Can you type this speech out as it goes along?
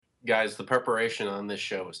Guys, the preparation on this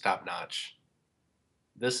show is top notch.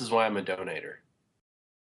 This is why I'm a donator.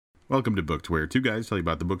 Welcome to Booked, where two guys tell you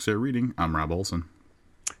about the books they're reading. I'm Rob Olson.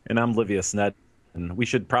 And I'm Livius Ned. And we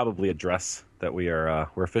should probably address that we're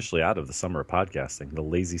officially out of the summer of podcasting, the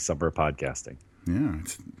lazy summer of podcasting. Yeah.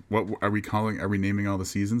 What are we calling? Are we naming all the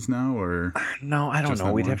seasons now, or? No, I don't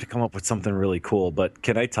know. We'd have to come up with something really cool. But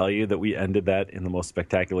can I tell you that we ended that in the most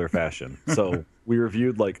spectacular fashion? So we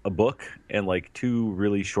reviewed like a book and like two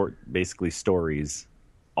really short, basically stories,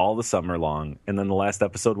 all the summer long. And then the last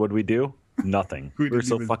episode, what did we do? Nothing. We were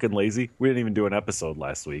so fucking lazy. We didn't even do an episode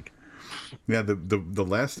last week. Yeah, the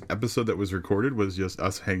last episode that was recorded was just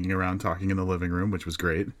us hanging around talking in the living room, which was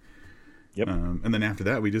great. Yep. And then after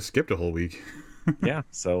that, we just skipped a whole week. Yeah,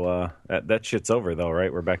 so that shit's over, though,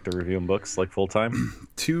 right? We're back to reviewing books, like, full-time?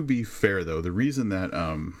 To be fair, though, the reason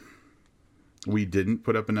that we didn't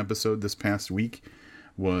put up an episode this past week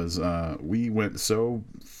was we went so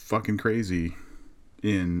fucking crazy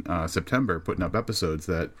in September putting up episodes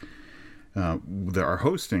that our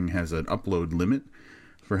hosting has an upload limit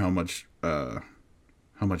for how much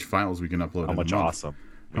files we can upload. How much awesome.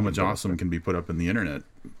 How much awesome can be put up in the internet.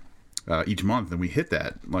 Each month, and we hit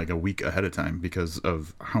that like a week ahead of time because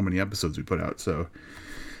of how many episodes we put out. So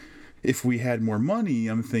if we had more money,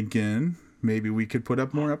 I'm thinking maybe we could put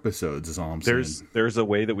up more episodes is all I'm saying. There's a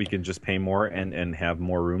way that we can just pay more and have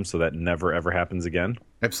more room so that never ever happens again.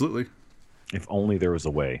 Absolutely. If only there was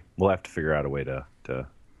a way. We'll have to figure out a way to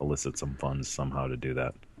elicit some funds somehow to do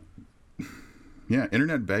that. Yeah,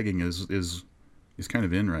 internet begging is kind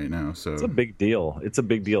of in right now, so it's a big deal. It's a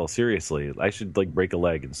big deal. Seriously, I should like break a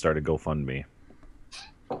leg and start a GoFundMe.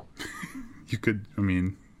 You could. I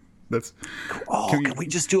mean, that's. Oh, can we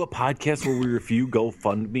just do a podcast where we review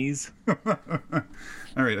GoFundMes?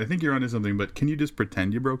 All right, I think you're onto something. But can you just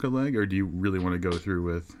pretend you broke a leg, or do you really want to go through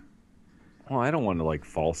with? Well, I don't want to like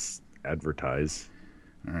false advertise.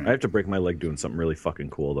 All right. I have to break my leg doing something really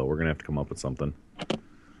fucking cool, though. We're gonna have to come up with something.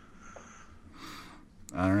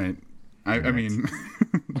 All right. I mean,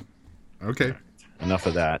 okay. Enough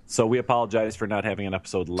of that. So we apologize for not having an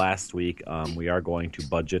episode last week. We are going to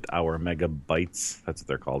budget our megabytes. That's what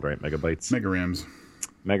they're called, right? Megabytes? Mega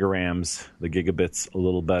RAMs, the gigabits a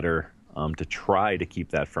little better to try to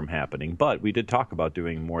keep that from happening. But we did talk about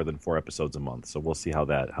doing more than 4 episodes a month. So we'll see how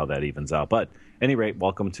that evens out. But at any rate,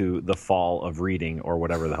 welcome to the fall of reading, or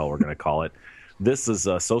whatever the hell we're going to call it. This is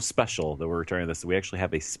so special that we're returning this. We actually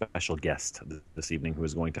have a special guest this evening who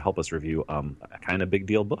is going to help us review a kind of big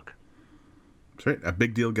deal book. That's right. A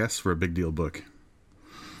big deal guest for a big deal book.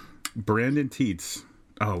 Brandon Teets.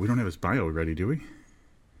 Oh, we don't have his bio ready, do we?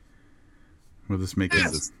 We'll just make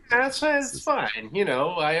it. That's fine. You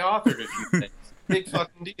know, I authored a few things. Big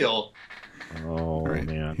fucking deal. Oh, right,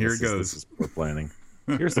 man. Here it goes. This is poor planning.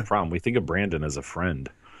 Here's the problem. We think of Brandon as a friend.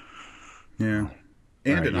 Yeah.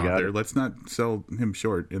 And right, an author. Let's not sell him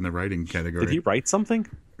short in the writing category. Did he write something?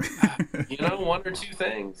 You know, 1 or 2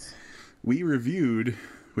 things. We reviewed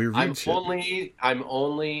I'm shit.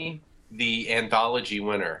 only the anthology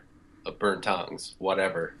winner of Burnt Tongues.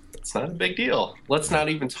 Whatever. It's not a big deal. Let's not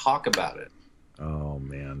even talk about it. Oh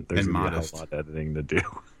man, there's a lot of editing to do.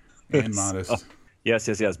 And modest.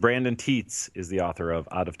 Yes. Brandon Teets is the author of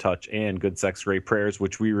Out of Touch and Good Sex, Great Prayers,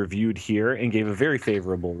 which we reviewed here and gave a very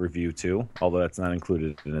favorable review to, although that's not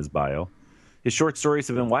included in his bio. His short stories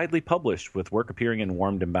have been widely published, with work appearing in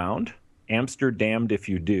Warmed and Bound, Amsterdamned If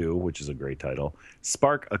You Do, which is a great title,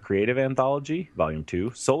 Spark, a Creative Anthology, Volume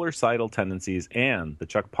 2, Solar-Sidal Tendencies, and the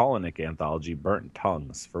Chuck Palahniuk anthology, Burnt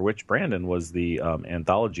Tongues, for which Brandon was the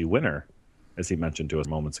anthology winner, as he mentioned to us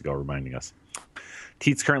moments ago, reminding us.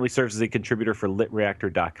 Teets currently serves as a contributor for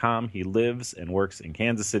LitReactor.com. He lives and works in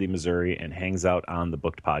Kansas City, Missouri, and hangs out on the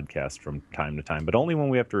Booked podcast from time to time, but only when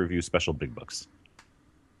we have to review special big books.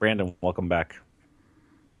 Brandon, welcome back.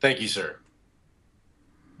 Thank you, sir.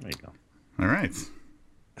 There you go. All right.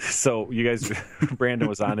 So you guys, Brandon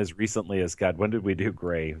was on as recently as, God, when did we do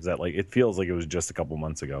Gray? Was that like, it feels like it was just a couple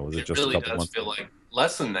months ago. Was it just really a couple months ago? It feel like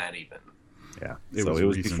less than that even. Yeah. It was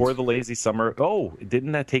recent. Before the lazy summer. Oh,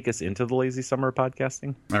 didn't that take us into the lazy summer of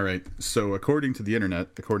podcasting? All right. So according to the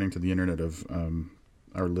internet of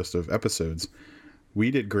our list of episodes,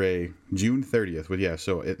 we did Gray June 30th. But yeah,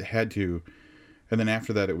 so it had to, and then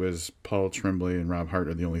after that it was Paul Tremblay and Rob Hart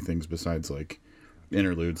are the only things besides like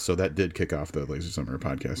interludes. So that did kick off the lazy summer of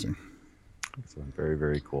podcasting. So very,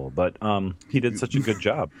 very cool. But he did such a good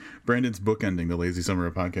job. Brandon's bookending the lazy summer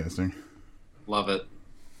of podcasting. Love it.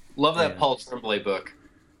 Love that Paul Tremblay book.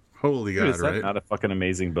 Holy God, Dude, is that right? not a fucking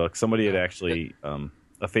amazing book? Somebody had actually,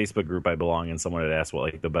 a Facebook group I belong in, someone had asked what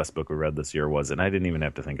like the best book we read this year was, and I didn't even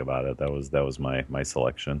have to think about it. That was my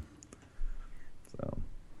selection. So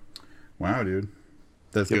Wow, dude.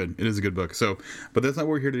 That's good. It is a good book. So, but that's not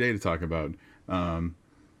what we're here today to talk about.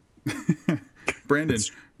 Brandon,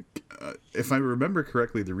 if I remember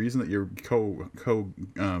correctly, the reason that you're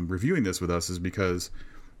reviewing this with us is because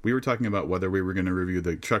we were talking about whether we were going to review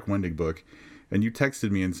the Chuck Wendig book, and you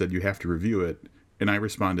texted me and said you have to review it, and I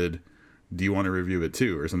responded, "Do you want to review it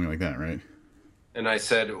too?" or something like that, right? And I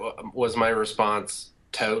said, was my response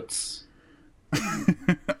totes?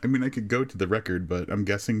 I mean, I could go to the record, but I'm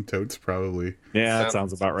guessing totes probably. Yeah, that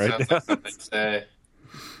sounds about right. Sounds like something to say.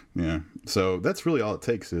 Yeah. So that's really all it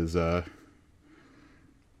takes is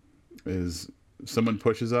someone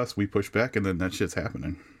pushes us, we push back, and then that shit's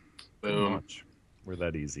happening. Boom. We're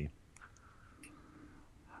that easy.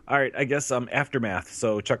 All right, I guess Aftermath.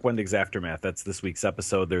 So Chuck Wendig's Aftermath, that's this week's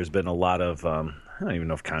episode. There's been a lot of, I don't even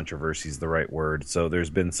know if controversy is the right word. So there's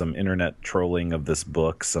been some internet trolling of this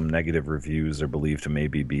book. Some negative reviews are believed to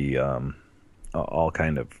maybe be all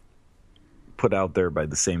kind of put out there by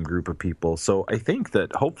the same group of people. So I think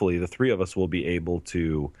that hopefully the three of us will be able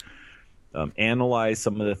to analyze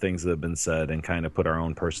some of the things that have been said and kind of put our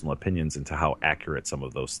own personal opinions into how accurate some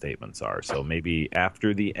of those statements are. So maybe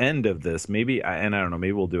after the end of this, I don't know,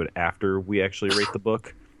 maybe we'll do it after we actually rate the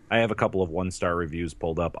book. I have a couple of 1-star reviews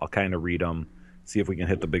pulled up. I'll kind of read them, see if we can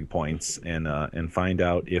hit the big points, and find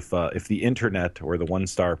out if the internet or the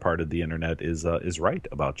 1-star part of the internet is right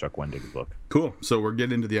about Chuck Wendig's book. Cool. So we're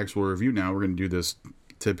getting into the actual review now. We're going to do this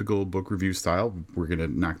typical book review style. We're going to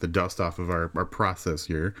knock the dust off of our process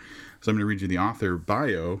here. So I'm going to read you the author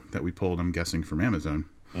bio that we pulled, I'm guessing, from Amazon.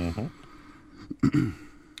 Mm-hmm.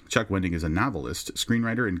 Chuck Wendig is a novelist,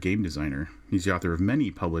 screenwriter, and game designer. He's the author of many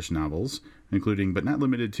published novels, including but not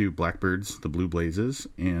limited to Blackbirds, The Blue Blazes,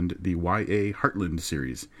 and the YA Heartland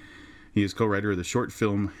series. He is co-writer of the short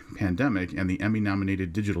film Pandemic and the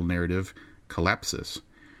Emmy-nominated digital narrative Collapsus.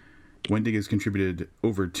 Wendig has contributed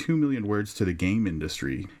over 2 million words to the game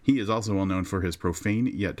industry. He is also well known for his profane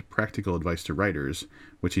yet practical advice to writers,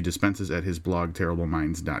 which he dispenses at his blog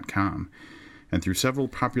terribleminds.com, and through several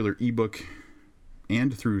popular ebooks,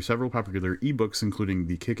 including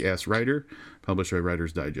The Kick-Ass Writer, published by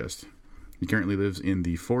Writer's Digest. He currently lives in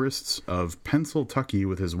the forests of Pennsylvania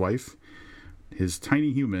with his wife, his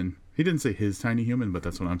tiny human. He didn't say his tiny human, but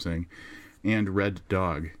that's what I'm saying. And Red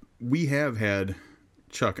Dog. We have had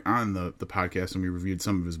Chuck on the podcast, and we reviewed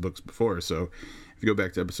some of his books before. So if you go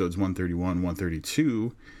back to episodes 131,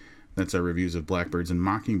 132, that's our reviews of Blackbirds and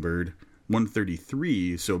Mockingbird.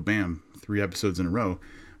 133, so bam, 3 episodes in a row.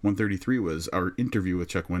 133 was our interview with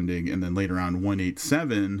Chuck Wendig, and then later on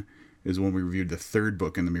 187 is when we reviewed the 3rd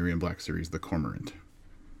book in the Miriam Black series, The Cormorant.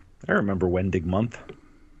 I remember Wendig Month.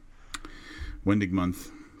 Wendig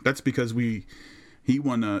Month. That's because he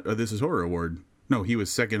won a This Is Horror award. No, he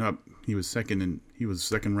was second up. He was second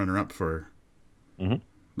runner-up for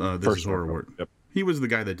This Is Horror award. Yep. He was the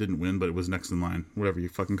guy that didn't win, but it was next in line. Whatever you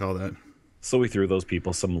fucking call that. So we threw those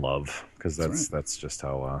people some love, because that's just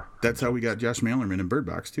how... that's how we got Josh Malerman in Bird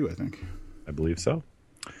Box, too, I think. I believe so.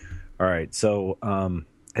 All right, so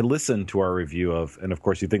I listened to our review of... And, of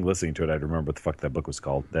course, you think listening to it, I'd remember what the fuck that book was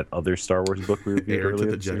called. That other Star Wars book we reviewed earlier.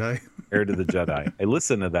 Heir to the Jedi? Heir to the Jedi. I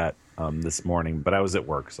listened to that this morning, but I was at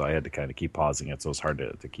work, so I had to kind of keep pausing it, so it was hard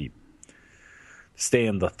to stay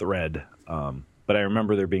in the thread. But I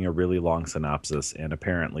remember there being a really long synopsis, and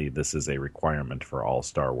apparently this is a requirement for all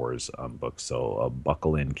Star Wars books, so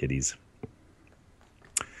buckle in, kiddies.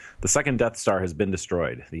 The second Death Star has been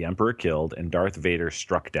destroyed, the Emperor killed, and Darth Vader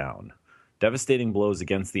struck down. Devastating blows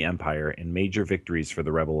against the Empire and major victories for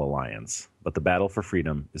the Rebel Alliance, but the battle for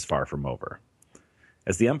freedom is far from over.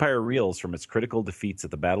 As the Empire reels from its critical defeats at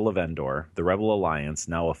the Battle of Endor, the Rebel Alliance,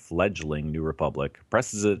 now a fledgling New Republic,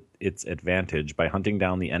 presses its advantage by hunting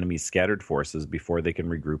down the enemy's scattered forces before they can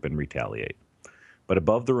regroup and retaliate. But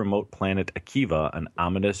above the remote planet Akiva, an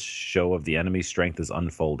ominous show of the enemy's strength is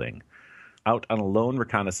unfolding. Out on a lone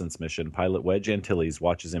reconnaissance mission, pilot Wedge Antilles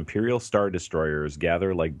watches Imperial Star Destroyers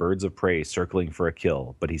gather like birds of prey circling for a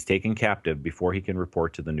kill, but he's taken captive before he can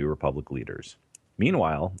report to the New Republic leaders.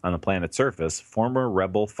 Meanwhile, on the planet's surface, former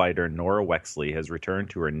rebel fighter Nora Wexley has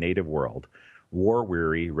returned to her native world,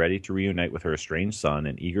 war-weary, ready to reunite with her estranged son,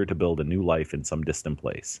 and eager to build a new life in some distant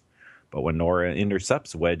place. But when Nora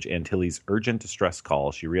intercepts Wedge Antilles' urgent distress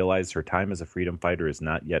call, she realizes her time as a freedom fighter is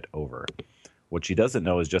not yet over. What she doesn't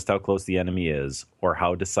know is just how close the enemy is, or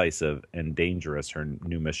how decisive and dangerous her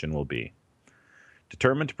new mission will be.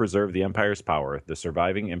 Determined to preserve the Empire's power, the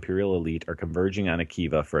surviving Imperial elite are converging on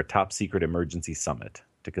Akiva for a top-secret emergency summit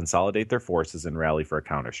to consolidate their forces and rally for a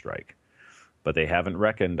counterstrike. But they haven't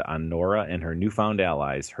reckoned on Nora and her newfound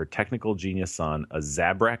allies, her technical genius son, a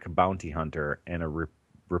Zabrak bounty hunter, and a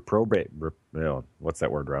reprobate... what's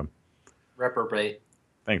that word, Rob? Reprobate.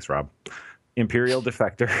 Thanks, Rob. Imperial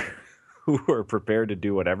defector who are prepared to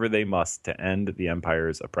do whatever they must to end the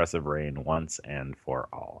Empire's oppressive reign once and for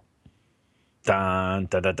all. Dun,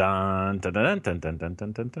 dun, dun, dun, dun, dun, dun, dun, dun,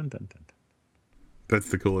 dun, dun, dun, dun. That's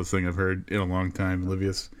the coolest thing I've heard in a long time,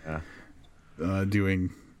 Livius. Doing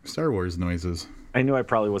Star Wars noises. I knew I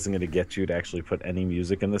probably wasn't going to get you to actually put any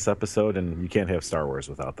music in this episode, and you can't have Star Wars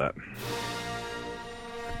without that.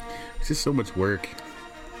 It's just so much work.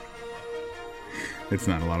 It's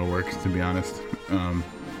not a lot of work, to be honest.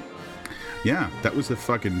 Yeah, that was a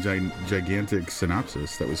fucking gigantic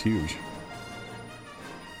synopsis. That was huge.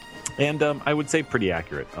 And I would say pretty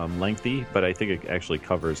accurate. Lengthy, but I think it actually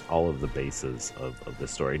covers all of the bases of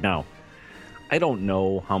this story. Now, I don't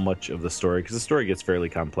know how much of the story, because the story gets fairly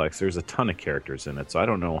complex. There's a ton of characters in it, so I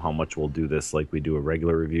don't know how much we'll do this like we do a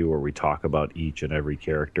regular review where we talk about each and every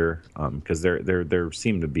character, because there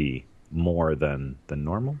seem to be more than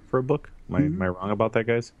normal for a book. Am I wrong about that,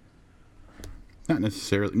 guys? Not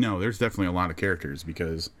necessarily. No, there's definitely a lot of characters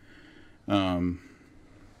because I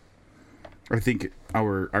think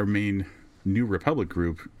our main New Republic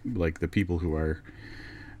group, like the people who are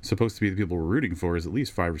supposed to be the people we're rooting for, is at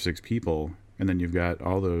least 5 or 6 people. And then you've got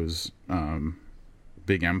all those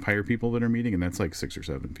big Empire people that are meeting, and that's like 6 or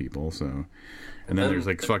 7 people. So, and then there's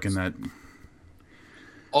like fucking that.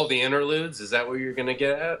 All the interludes? Is that what you're going to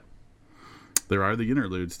get at? There are the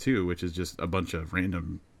interludes too, which is just a bunch of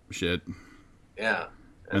random shit. Yeah.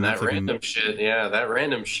 And that random shit, that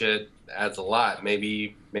random shit adds a lot.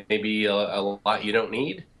 Maybe a lot you don't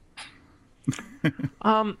need.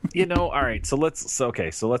 All right. So let's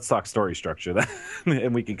talk story structure then,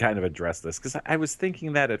 and we can kind of address this because I was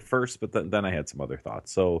thinking that at first, but then I had some other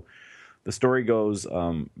thoughts. So the story goes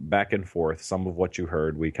back and forth. Some of what you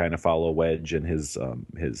heard, we kind of follow Wedge and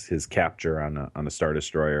his capture on a Star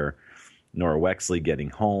Destroyer, Nora Wexley getting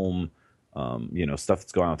home, stuff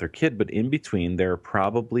that's going on with her kid. But in between, there are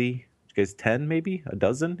probably 10, maybe a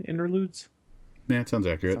dozen interludes. Yeah, it sounds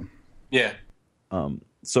accurate. Yeah.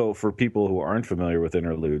 So for people who aren't familiar with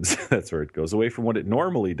interludes, that's where it goes away from what it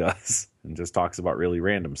normally does and just talks about really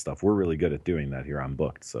random stuff. We're really good at doing that here on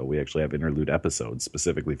Booked. So we actually have interlude episodes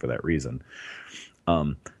specifically for that reason.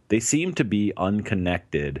 They seem to be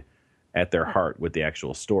unconnected at their heart with the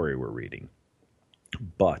actual story we're reading.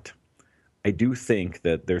 But I do think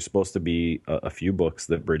that there's supposed to be a few books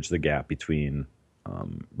that bridge the gap between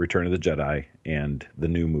Return of the Jedi and the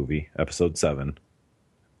new movie, Episode 7.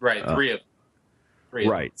 Right, 3 of them.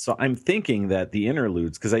 Right. So I'm thinking that the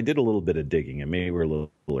interludes, because I did a little bit of digging, and maybe we're a little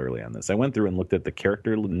early on this. I went through and looked at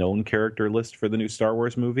the known character list for the new Star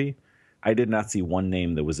Wars movie. I did not see one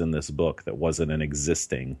name that was in this book that wasn't an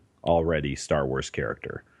existing, already Star Wars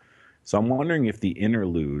character. So I'm wondering if the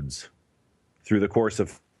interludes through the course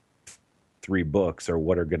of 3 books are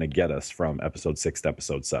what are going to get us from Episode 6 to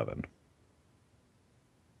Episode 7.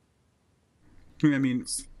 I mean,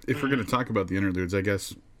 if we're going to talk about the interludes, I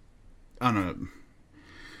guess on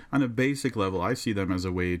a basic level, I see them as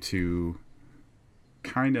a way to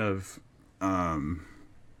kind of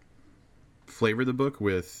flavor the book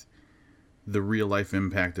with the real life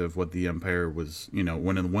impact of what the Empire was,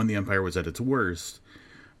 when the Empire was at its worst,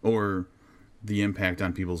 or the impact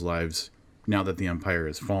on people's lives now that the Empire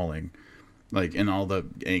is falling, like, and all the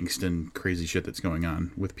angst and crazy shit that's going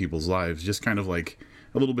on with people's lives, just kind of like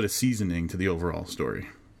a little bit of seasoning to the overall story.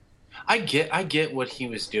 I get what he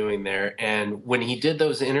was doing there, and when he did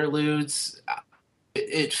those interludes,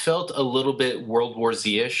 it felt a little bit World War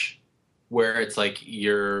Z-ish, where it's like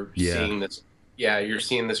you're seeing this. Yeah, you're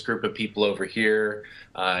seeing this group of people over here.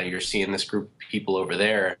 You're seeing this group of people over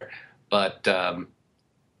there, but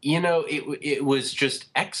it was just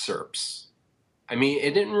excerpts. I mean,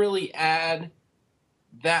 it didn't really add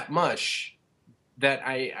that much that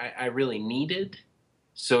I really needed,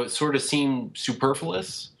 so it sort of seemed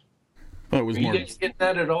superfluous. Well, it was you guys get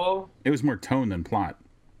that at all? It was more tone than plot,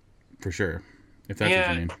 for sure. If that's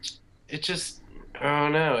what you mean. It just, I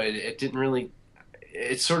don't know. It didn't really.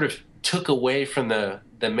 It sort of took away from the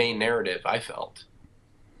main narrative, I felt.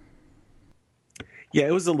 Yeah,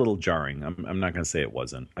 it was a little jarring. I'm not going to say it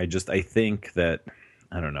wasn't. I think that,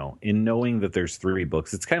 I don't know, in knowing that there's 3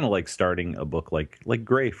 books, it's kind of like starting a book like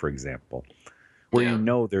Grey, for example, where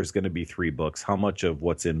there's going to be 3 books. How much of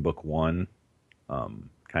what's in book 1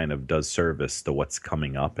 kind of does service to what's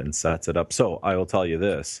coming up and sets it up. So I will tell you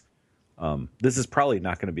this. This is probably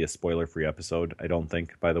not going to be a spoiler-free episode, I don't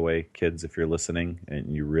think, by the way, kids, if you're listening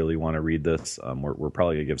and you really want to read this, we're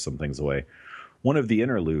probably going to give some things away. One of the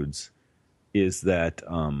interludes is that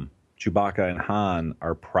Chewbacca and Han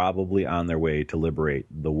are probably on their way to liberate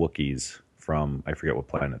the Wookiees from, I forget what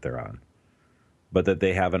planet they're on. but that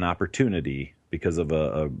they have an opportunity because of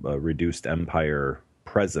a reduced Empire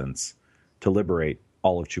presence to liberate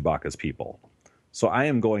all of Chewbacca's people. So I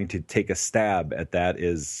am going to take a stab at that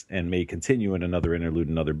and may continue in another interlude,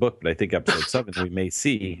 another book, but I think episode 7, we may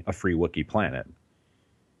see a free Wookiee planet.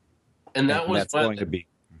 And that was that's going to be.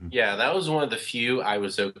 Yeah, that was one of the few I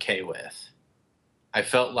was okay with. I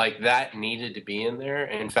felt like that needed to be in there.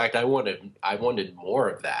 In fact, I wanted more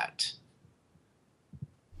of that.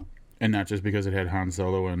 And not just because it had Han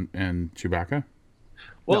Solo and Chewbacca?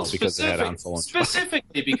 Well, no, because it had Han Solo and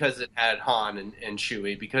specifically because it had Han and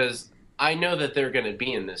Chewie, because I know that they're going to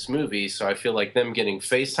be in this movie, so I feel like them getting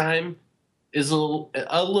FaceTime is a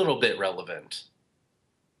little bit relevant.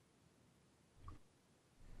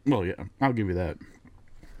 Well, yeah, I'll give you that.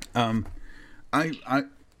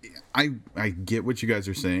 I get what you guys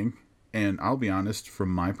are saying, and I'll be honest, from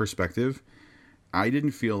my perspective, I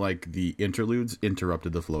didn't feel like the interludes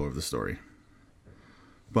interrupted the flow of the story.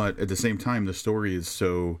 But at the same time, the story is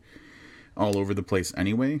so all over the place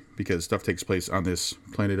anyway, because stuff takes place on this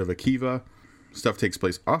planet of Akiva. Stuff takes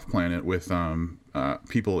place off planet with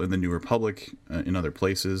people in the New Republic, in other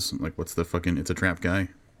places. Like, what's the fucking, it's a trap guy?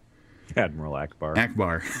 Admiral Akbar.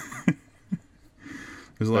 Akbar.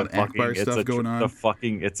 There's a lot of Akbar stuff going on.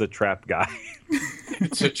 It's a trap guy.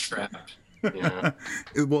 It's a trap. Yeah.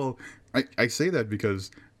 Well, I say that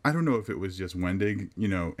because I don't know if it was just Wendig,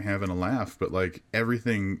 having a laugh, but like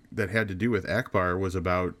everything that had to do with Akbar was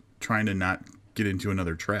about trying to not get into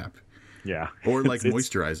another trap. Yeah. Or like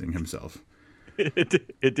moisturizing himself.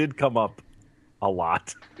 It did come up a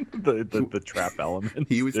lot, the trap element.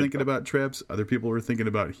 He was thinking about traps. Other people were thinking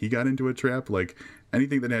about he got into a trap. Like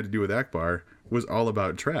anything that had to do with Akbar was all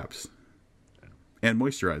about traps and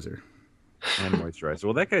moisturizer.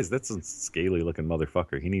 Well, that's a scaly looking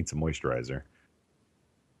motherfucker. He needs some moisturizer.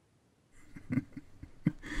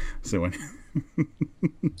 So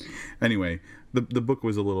anyway, the book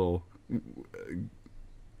was a little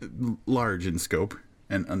large in scope,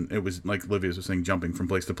 and it was, like Livius was saying, jumping from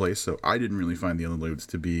place to place. So I didn't really find the interludes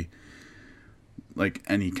to be like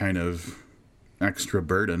any kind of extra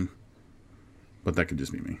burden, but that could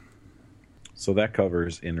just be me. So that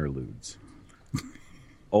covers interludes.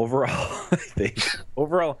 Overall,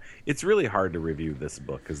 it's really hard to review this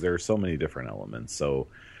book because there are so many different elements. So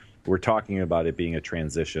we're talking about it being a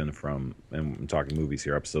transition from, and I'm talking movies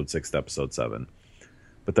here, episode 6 to episode 7.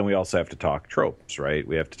 But then we also have to talk tropes, right?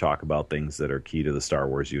 We have to talk about things that are key to the Star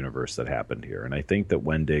Wars universe that happened here. And I think that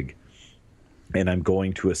Wendig, and I'm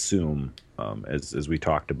going to assume, as we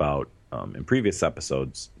talked about in previous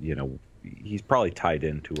episodes, he's probably tied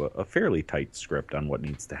into a fairly tight script on what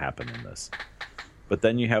needs to happen in this. But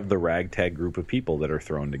then you have the ragtag group of people that are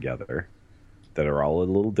thrown together that are all a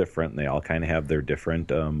little different, and they all kind of have their different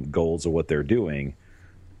goals of what they're doing,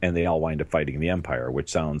 and they all wind up fighting the Empire, which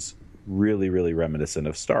sounds really, really reminiscent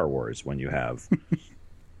of Star Wars when you have...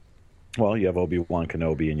 Well, you have Obi-Wan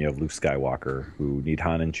Kenobi and you have Luke Skywalker who need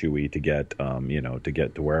Han and Chewie to get, to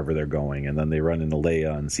get to wherever they're going, and then they run into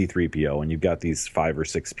Leia and C-3PO, and you've got these 5 or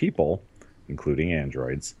 6 people, including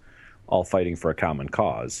androids, all fighting for a common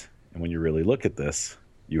cause. And when you really look at this,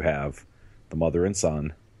 you have the mother and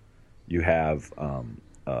son, you have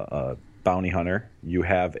a bounty hunter, you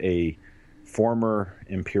have a former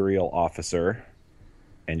Imperial officer,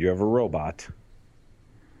 and you have a robot,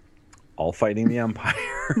 all fighting the Empire.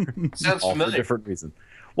 Sounds all familiar. For different reasons.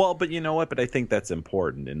 Well, but you know what? But I think that's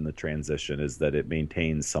important in the transition, is that it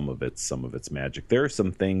maintains some of its magic. There are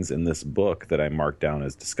some things in this book that I marked down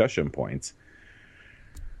as discussion points,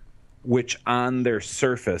 which on their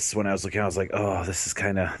surface, when I was looking, I was like, oh, this is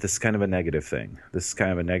kind of a negative thing. This is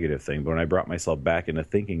kind of a negative thing. But when I brought myself back into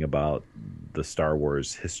thinking about the Star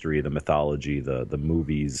Wars history, the mythology, the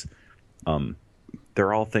movies,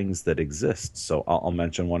 they're all things that exist. So I'll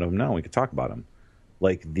mention one of them now. We could talk about them.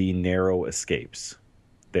 Like the narrow escapes.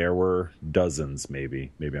 There were dozens, maybe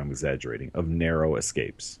I'm exaggerating, of narrow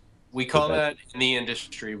escapes. We call that in the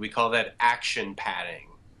industry, we call that action padding.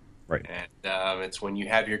 Right. And it's when you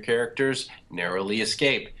have your characters narrowly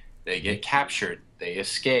escape. They get captured. They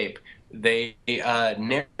escape. They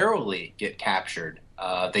narrowly get captured.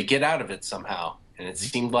 They get out of it somehow. And it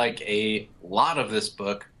seemed like a lot of this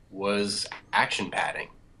book was action padding.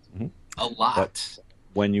 Mm-hmm. A lot. But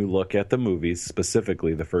when you look at the movies,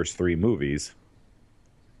 specifically the first 3 movies,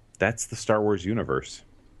 that's the Star Wars universe.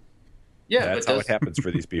 Yeah, that's how it happens for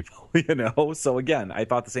these people, So again, I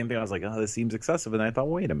thought the same thing. I was like, oh, this seems excessive, and I thought,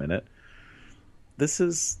 wait a minute, this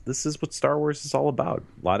is what Star Wars is all about.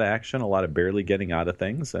 A lot of action, a lot of barely getting out of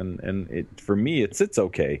things, and it, for me, it sits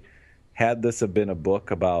okay. Had this have been a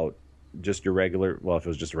book about just your regular, well, if it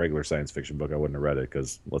was just a regular science fiction book, I wouldn't have read it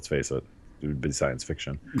because let's face it, would be science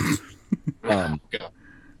fiction. Oh yeah,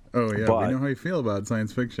 we know how you feel about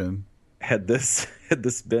science fiction. Had this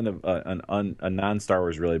been a non-Star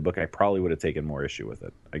Wars related book, I probably would have taken more issue with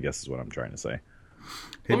it, I guess is what I'm trying to say.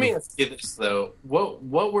 Let me ask you this, though.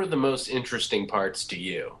 What were the most interesting parts to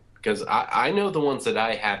you? Because I know the ones that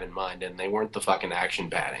I have in mind, and they weren't the fucking action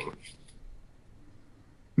padding.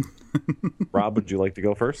 Rob, would you like to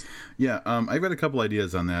go first? Yeah, I've got a couple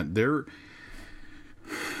ideas on that.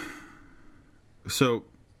 So,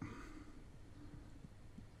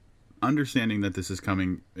 understanding that this is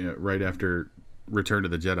coming right after Return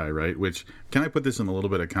of the Jedi, right? Which, can I put this in a little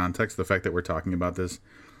bit of context, the fact that we're talking about this?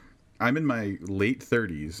 I'm in my late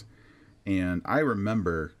 30s, and I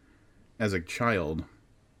remember, as a child,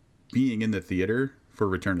 being in the theater for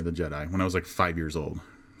Return of the Jedi when I was like 5 years old.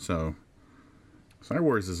 So, Star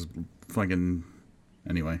Wars is fucking...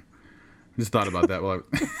 Anyway, just thought about that.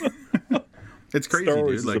 It's crazy, Star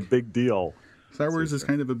Wars dude. is a big deal. Star Wars is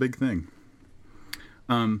kind of a big thing.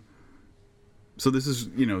 So this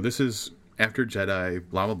is after Jedi,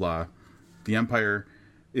 blah blah blah. The Empire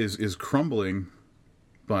is crumbling,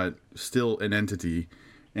 but still an entity,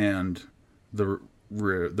 and the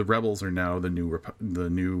rebels are now the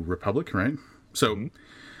new Republic, right? So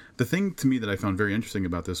the thing to me that I found very interesting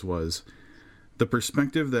about this was the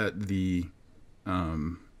perspective that the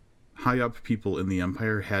high up people in the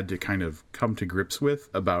Empire had to kind of come to grips with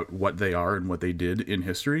about what they are and what they did in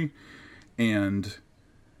history, and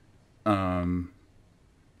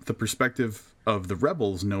the perspective of the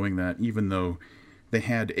rebels knowing that even though they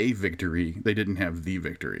had a victory, they didn't have the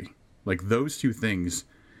victory. Like, those two things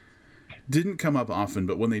didn't come up often,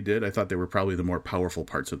 but when they did, I thought they were probably the more powerful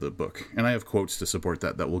parts of the book. And I have quotes to support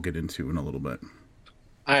that we'll get into in a little bit.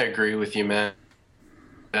 I agree with you, man.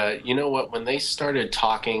 You know what? When they started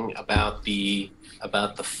talking about the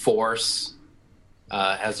Force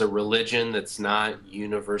as a religion that's not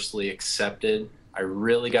universally accepted, I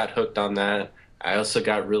really got hooked on that. I also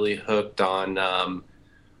got really hooked on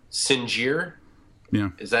Sinjir. Yeah.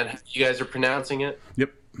 Is that how you guys are pronouncing it?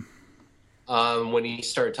 Yep. When he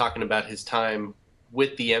started talking about his time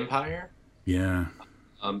with the Empire. Yeah.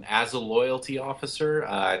 As a loyalty officer,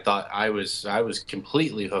 I thought I was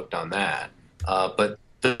completely hooked on that. But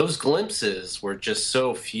those glimpses were just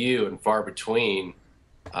so few and far between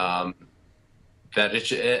that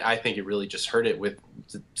I think it really just hurt it with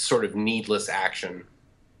sort of needless action.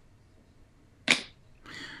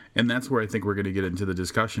 And that's where I think we're going to get into the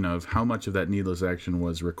discussion of how much of that needless action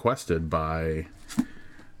was requested by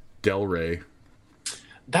Del Rey.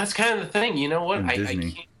 That's kind of the thing. You know what?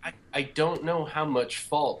 Disney. I don't know how much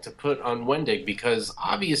fault to put on Wendig, because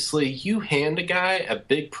obviously you hand a guy a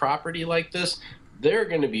big property like this, there are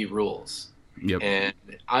going to be rules. Yep. And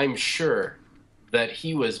I'm sure that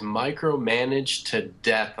he was micromanaged to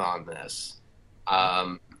death on this.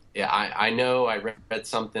 Yeah, I know I read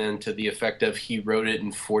something to the effect of he wrote it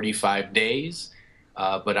in 45 days,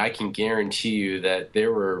 but I can guarantee you that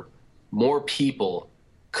there were more people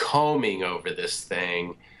combing over this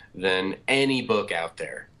thing than any book out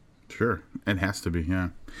there. Sure. It has to be, yeah.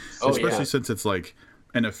 Oh, especially since it's like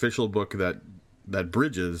an official book that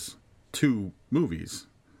bridges two movies.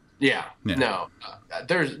 Yeah. No,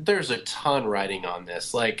 there's a ton writing on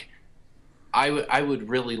this. Like, I would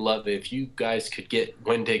really love it if you guys could get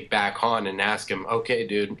Wendig back on and ask him, okay,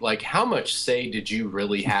 dude, like, how much say did you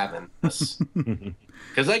really have in this?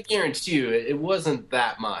 Because I guarantee you it wasn't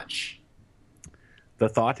that much. The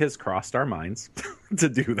thought has crossed our minds to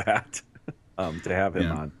do that, to have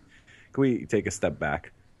him on. Can we take a step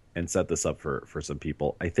back and set this up for some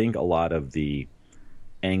people? I think a lot of the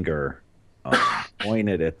anger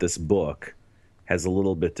pointed at this book has a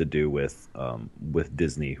little bit to do with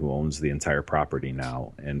Disney, who owns the entire property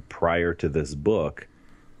now. And prior to this book,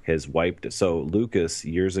 has wiped. So Lucas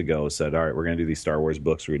years ago said, all right, we're going to do these Star Wars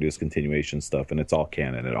books. We're going to do this continuation stuff, and it's all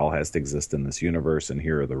canon. It all has to exist in this universe, and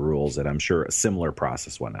here are the rules. And I'm sure a similar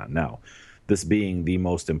process went on. Now, this being the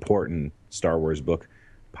most important Star Wars book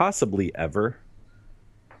possibly ever,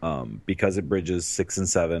 because it bridges 6 and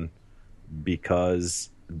 7, because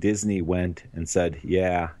Disney went and said,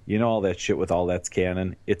 yeah, you know, all that shit with all that's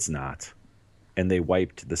canon, it's not. And they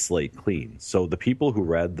wiped the slate clean. So the people who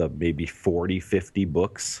read the maybe 40, 50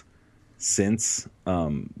 books since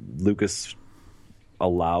Lucas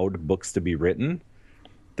allowed books to be written,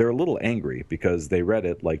 they're a little angry because they read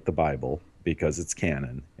it like the Bible, because it's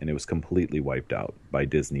canon, and it was completely wiped out by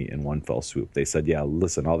Disney in one fell swoop. They said, yeah,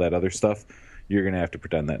 listen, all that other stuff, you're going to have to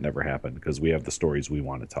pretend that never happened, because we have the stories we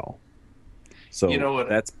want to tell. So you know what?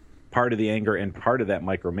 That's part of the anger, and part of that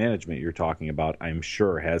micromanagement you're talking about, I'm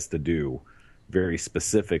sure, has to do very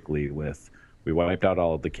specifically with We wiped out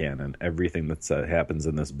all of the canon. Everything that happens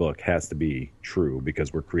in this book has to be true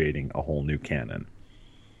because we're creating a whole new canon.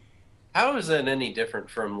 How is that any different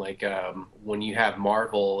from like when you have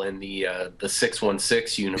Marvel in the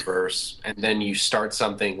 616 universe, and then you start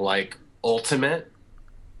something like Ultimate,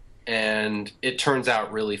 and it turns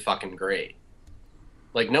out really fucking great?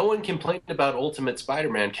 Like, no one complained about Ultimate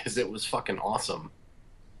Spider-Man because it was fucking awesome.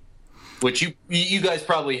 Which you guys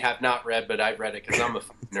probably have not read, but I've read it because I'm a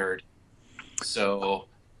fucking nerd. So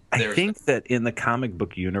I think that in the comic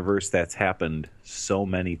book universe, that's happened so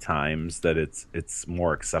many times that it's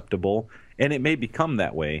more acceptable, and it may become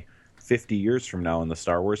that way 50 years from now in the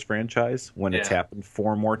Star Wars franchise when it's happened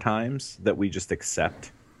 4 more times, that we just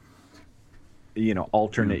accept,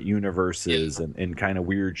 alternate universes and kind of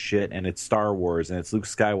weird shit, and it's Star Wars and it's Luke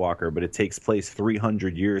Skywalker, but it takes place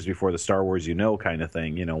 300 years before the Star Wars kind of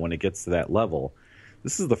thing. When it gets to that level,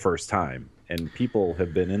 this is the first time. And people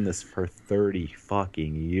have been in this for 30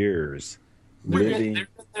 fucking years, living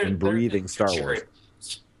and breathing Star Wars.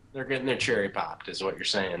 They're getting their cherry popped, is what you're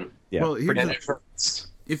saying. Yeah. Well,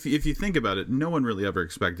 if you think about it, no one really ever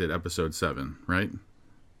expected Episode 7, right?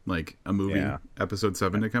 Like a movie, Episode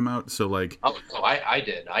 7 to come out. So like, I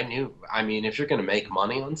did. I knew. I mean, if you're going to make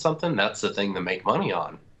money on something, that's the thing to make money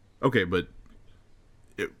on. Okay, but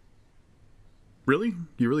really?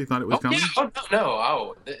 You really thought it was coming? Yeah.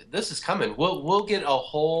 No. This is coming. We'll get a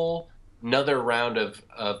whole another round of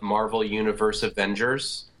Marvel Universe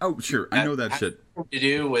Avengers. Oh, sure. I know that shit. To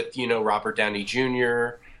do with, Robert Downey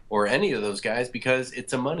Jr. or any of those guys, because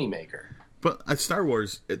it's a moneymaker. But Star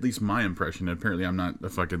Wars, at least my impression, apparently I'm not a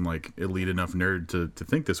fucking like elite enough nerd to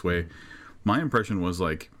think this way. My impression was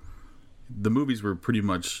like the movies were pretty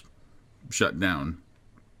much shut down,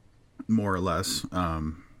 more or less,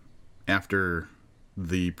 after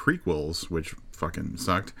the prequels, which fucking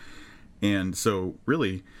sucked. And so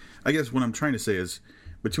really, I guess what I'm trying to say is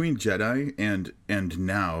between Jedi and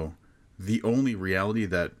now, the only reality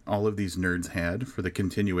that all of these nerds had for the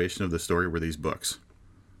continuation of the story were these books.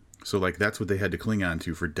 So like that's what they had to cling on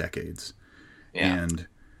to for decades. Yeah. And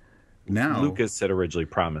now Lucas had originally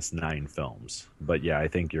promised 9 films, but yeah, I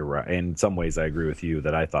think you're right. In some ways I agree with you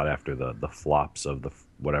that I thought after the flops of the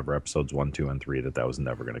whatever episodes 1, 2, and 3 that was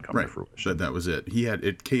never going to come to fruition. That was it.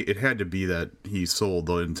 It had to be that he sold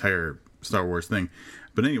the entire Star Wars thing.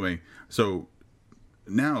 But anyway, so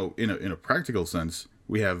now in a practical sense,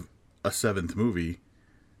 we have a 7th movie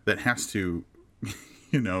that has to,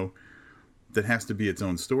 that has to be its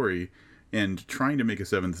own story, and trying to make a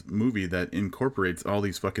 7th movie that incorporates all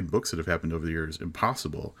these fucking books that have happened over the years,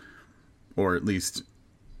 impossible, or at least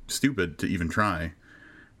stupid to even try.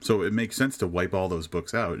 So it makes sense to wipe all those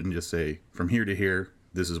books out and just say, from here to here,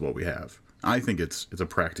 this is what we have. I think it's a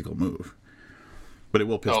practical move, but it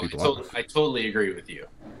will piss people off. I totally agree with you.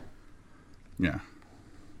 Yeah.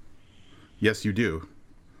 Yes, you do.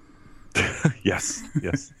 Yes.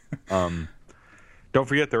 Don't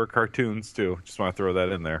forget there were cartoons too. Just want to throw that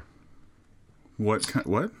in there. What?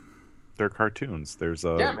 They're cartoons. There's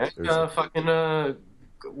fucking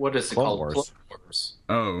what is it Clone called? Wars. Clone Wars.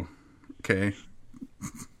 Oh, okay.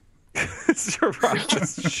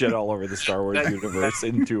 Just shit all over the Star Wars universe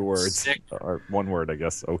in 2 words, or 1 word, I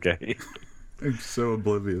guess. Okay. I'm so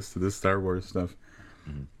oblivious to this Star Wars stuff.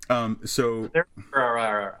 So there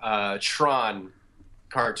are Tron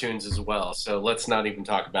cartoons as well. So let's not even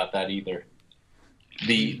talk about that either.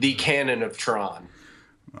 The canon of Tron.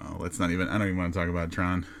 Well, let's not even. I don't even want to talk about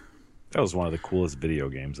Tron. That was one of the coolest video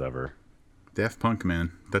games ever. Daft Punk, man.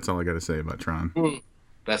 That's all I got to say about Tron.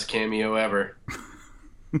 Best cameo ever.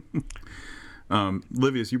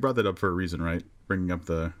 Livius, you brought that up for a reason, right? Bringing up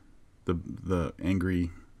the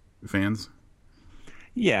angry fans.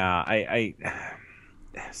 Yeah,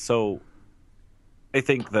 so I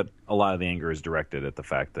think that a lot of the anger is directed at the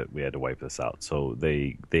fact that we had to wipe this out. So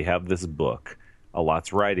they have this book. A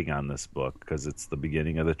lot's riding on this book because it's the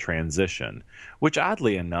beginning of the transition, which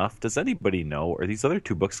oddly enough, does anybody know, are these other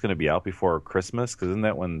 2 books going to be out before Christmas? Because isn't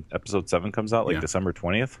that when episode 7 comes out, like December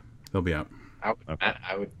 20th? They'll be out. I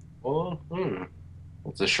would. Well,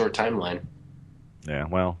 it's a short timeline. Yeah,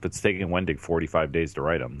 well, if it's taking Wendig 45 days to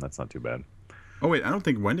write them, that's not too bad. Oh, wait, I don't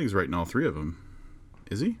think Wendig's writing all 3 of them.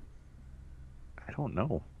 Is he? I don't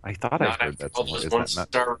know. I thought I heard that somewhere. Just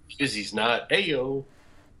 1-star reviews. He's not. Heyo.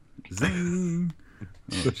 Zing.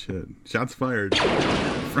 Oh, shit. Shots fired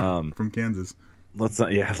from Kansas. Let's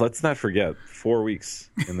not forget 4 weeks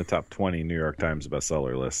in the top 20 New York Times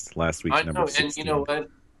bestseller list. Last week's number 16. And you know what?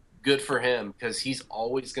 Good for him, because he's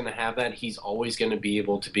always going to have that. He's always going to be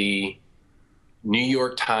able to be New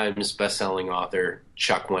York Times bestselling author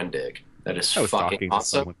Chuck Wendig. That is fucking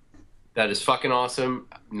awesome. That is fucking awesome.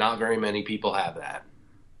 Not very many people have that.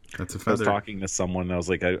 That's a I was feather. talking to someone. I was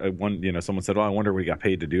like, someone said, "Oh, I wonder if we got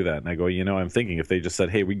paid to do that." And I go, I'm thinking if they just said,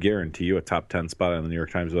 "Hey, we guarantee you a top 10 spot on the New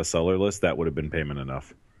York Times bestseller list," that would have been payment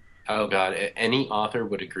enough. Oh God, any author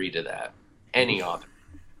would agree to that. Any author.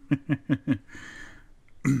 Did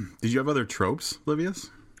you have other tropes, Livius?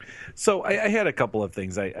 So I had a couple of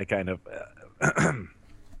things I kind of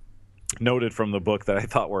noted from the book that I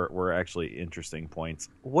thought were actually interesting points.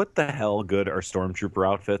 What the hell good are stormtrooper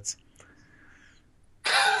outfits?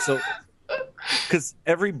 So, because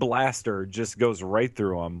every blaster just goes right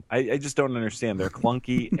through them. I just don't understand. They're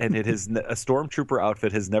clunky, and a stormtrooper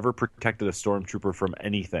outfit has never protected a stormtrooper from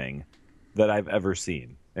anything that I've ever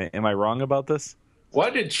seen. Am I wrong about this? Why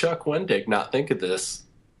did Chuck Wendig not think of this?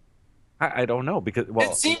 I don't know, because,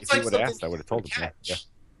 it seems if like he would have asked, I would have told him.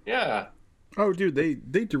 Yeah. Oh, dude,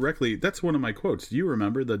 they directly. That's one of my quotes. Do you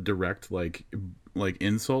remember the direct like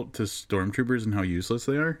insult to stormtroopers and how useless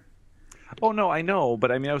they are? Oh no, I know, but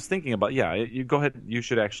I mean, I was thinking about. Yeah, you go ahead. You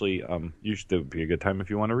should actually. It would be a good time if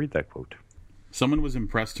you want to read that quote. Someone was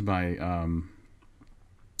impressed by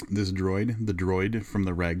this droid, the droid from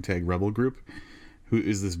the Ragtag Rebel group, who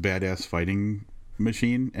is this badass fighting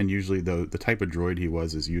machine, and usually the type of droid he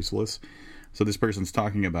was is useless. So this person's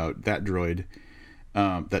talking about that droid,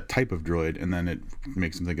 that type of droid, and then it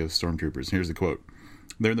makes him think of stormtroopers. Here's the quote: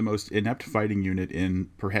 "They're the most inept fighting unit in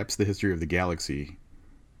perhaps the history of the galaxy.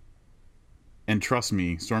 And trust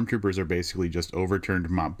me, stormtroopers are basically just overturned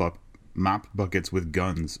mop buckets with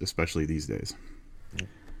guns, especially these days."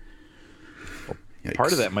 Well,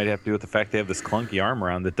 part of that might have to do with the fact they have this clunky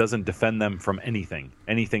armor on that doesn't defend them from anything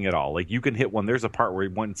at all. Like, you can hit one. There's a part where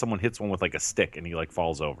when someone hits one with like a stick and he like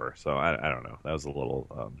falls over. So I don't know. That was a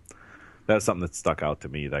little. That was something that stuck out to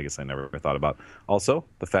me that I guess I never thought about. Also,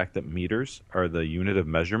 the fact that meters are the unit of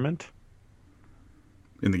measurement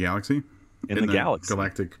in the galaxy. In the galaxy.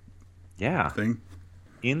 Galactic. Yeah. Thing.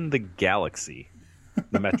 In the galaxy,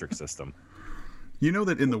 the metric system. You know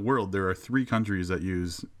that in the world there are 3 countries that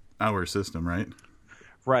use our system, right?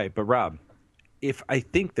 Right, but Rob, if I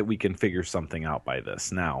think that we can figure something out by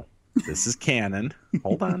this, now, this is canon.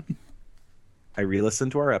 Hold on. I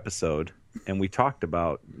re-listened to our episode, and we talked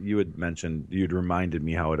about, you'd reminded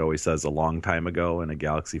me how it always says a long time ago in a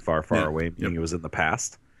galaxy far, far away, meaning it was in the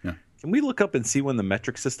past. Yeah. Can we look up and see when the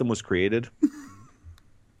metric system was created?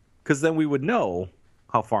 Because then we would know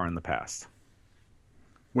how far in the past.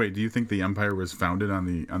 Wait, do you think the Empire was founded on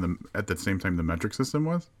the at the same time the metric system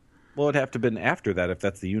was? Well, it'd have to have been after that if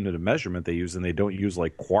that's the unit of measurement they use, and they don't use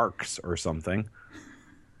like quarks or something.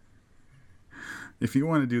 If you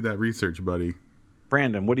want to do that research, buddy.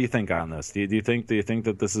 Brandon, what do you think on this? Do you think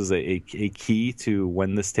that this is a key to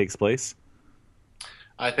when this takes place?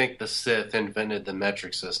 I think the Sith invented the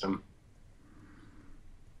metric system.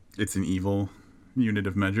 It's an evil unit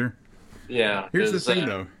of measure. Yeah. Here's the thing,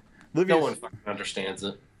 though. Livius, no one fucking understands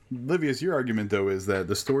it. Livius, your argument, though, is that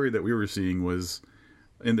the story that we were seeing was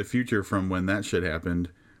in the future from when that shit happened.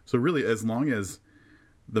 So really, as long as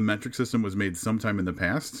the metric system was made sometime in the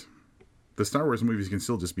past, the Star Wars movies can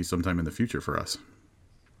still just be sometime in the future for us.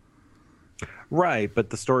 Right, but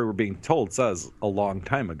the story we're being told says a long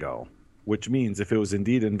time ago, which means if it was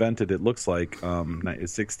indeed invented, it looks like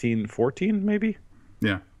 1614, maybe?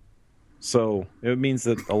 Yeah. So it means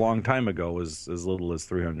that a long time ago was as little as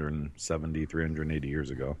 370, 380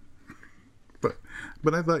 years ago.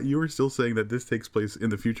 But I thought you were still saying that this takes place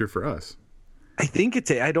in the future for us. I think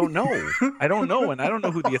I don't know. I don't know, and I don't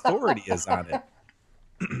know who the authority is on it.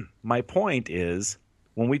 My point is,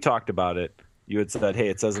 when we talked about it, you had said, hey,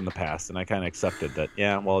 it says in the past, and I kind of accepted that,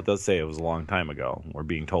 yeah, well, it does say it was a long time ago. We're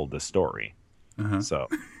being told this story. Uh-huh. So,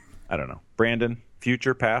 I don't know. Brandon,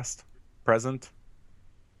 future, past, present?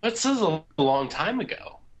 That says a long time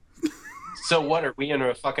ago. So what, are we in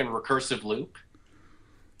a fucking recursive loop?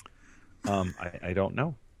 I don't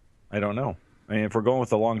know. I mean, if we're going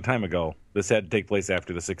with a long time ago, this had to take place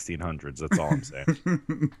after the 1600s. That's all I'm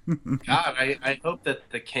saying. God, I hope that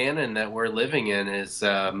the canon that we're living in is,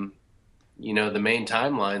 the main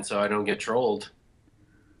timeline, so I don't get trolled.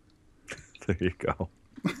 There you go.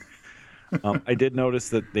 I did notice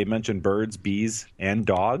that they mentioned birds, bees, and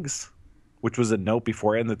dogs, which was a note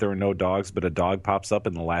beforehand that there were no dogs, but a dog pops up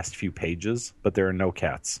in the last few pages, but there are no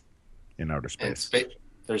cats in outer space. And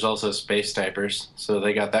there's also space diapers, so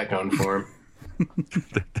they got that going for them.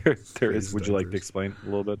 there is. Would you like to explain a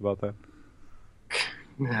little bit about that?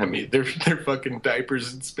 I mean, they're fucking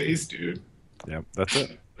diapers in space, dude. Yeah, that's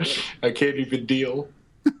it. I can't even deal.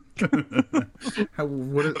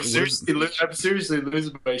 I'm seriously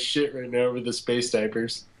losing my shit right now over the space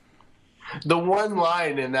diapers. The one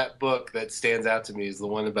line in that book that stands out to me is the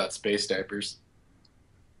one about space diapers.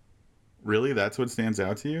 Really? That's what stands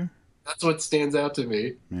out to you? That's what stands out to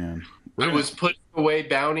me. Man. I was putting away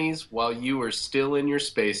bounties while you were still in your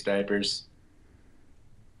space diapers.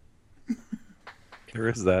 There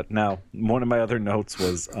is that. Now, one of my other notes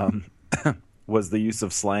was was the use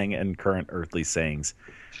of slang and current earthly sayings.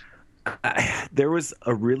 There was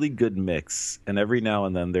a really good mix, and every now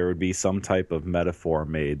and then there would be some type of metaphor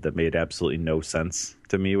made that made absolutely no sense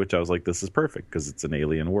to me, which I was like, this is perfect because it's an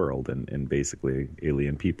alien world and basically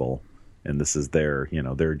alien people, and this is their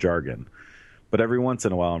jargon. But every once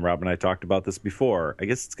in a while, and Rob and I talked about this before, I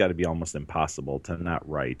guess it's got to be almost impossible to not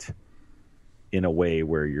write in a way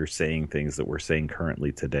where you're saying things that we're saying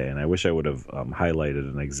currently today. And I wish I would have highlighted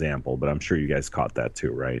an example, but I'm sure you guys caught that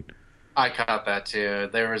too, right? I caught that too.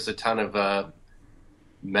 There was a ton of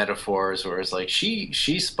metaphors where it's like she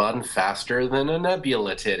spun faster than a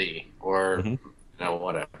nebula titty, or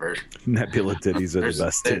whatever. Nebula titties are the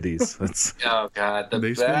best titties. That's... Oh god,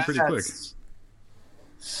 they spin pretty quick.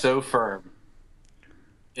 So firm.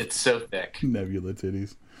 It's so thick. Nebula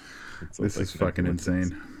titties. This is fucking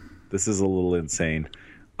insane. This is a little insane.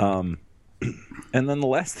 And then the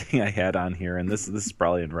last thing I had on here, and this is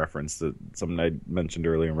probably in reference to something I mentioned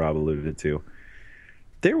earlier and Rob alluded to.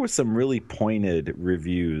 There was some really pointed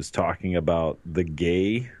reviews talking about the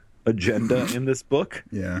gay agenda in this book.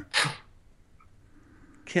 Yeah.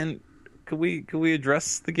 Can we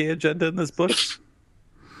address the gay agenda in this book?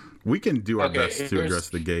 We can do our best to address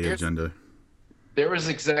the gay agenda. There was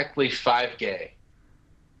exactly 5 gay.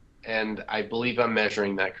 And I believe I'm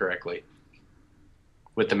measuring that correctly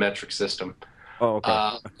with the metric system. Oh,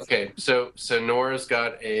 okay. Okay, so Nora's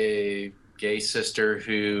got a gay sister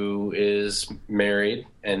who is married,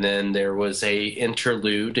 and then there was a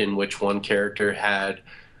interlude in which one character had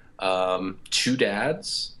 2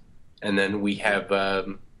 dads, and then we have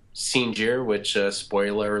Sinjir, which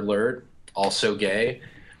spoiler alert, also gay,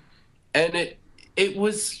 and it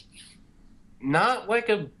was not like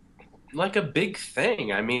a big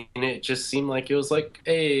thing. I mean, it just seemed like it was like,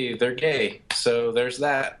 hey, they're gay, so there's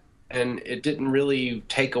that. And it didn't really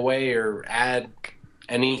take away or add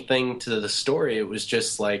anything to the story. It was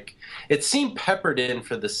just like, it seemed peppered in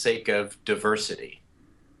for the sake of diversity.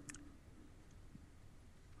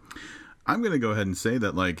 I'm going to go ahead and say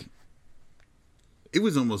that, like, it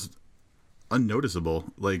was almost unnoticeable.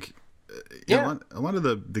 Like, yeah. A lot of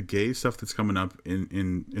the gay stuff that's coming up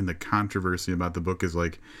in the controversy about the book is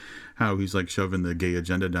like how he's like shoving the gay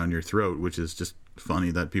agenda down your throat, which is just funny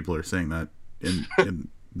that people are saying that in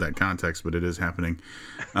that context, but it is happening.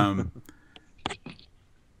 I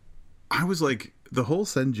was like, the whole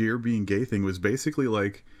Sinjir being gay thing was basically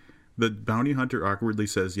like the bounty hunter awkwardly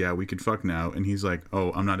says, yeah, we could fuck now, and he's like,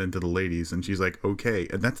 oh, I'm not into the ladies, and she's like, okay,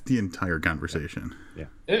 and that's the entire conversation. Yeah.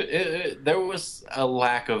 There was a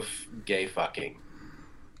lack of gay fucking.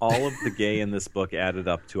 All of the gay in this book added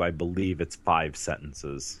up to, I believe it's 5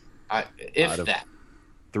 sentences. If that.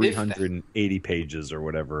 380 pages or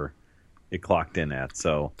whatever it clocked in at.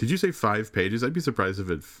 So did you say 5 pages? I'd be surprised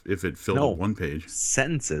if it filled up 1 page.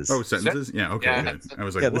 Sentences. Oh, sentences? Yeah, okay. Yeah. I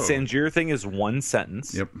was like, the Sinjir thing is 1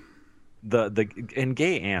 sentence. Yep. And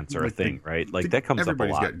gay ants are a thing, right? Like that comes up a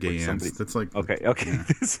lot. Everybody's got gay ants. That's like okay. Yeah.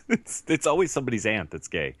 it's always somebody's aunt that's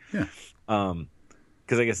gay. Yeah.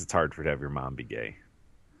 Because I guess it's hard to have your mom be gay.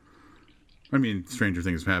 I mean, stranger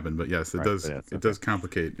things have happened, but yes, it does. It does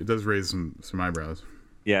complicate. It does raise some eyebrows.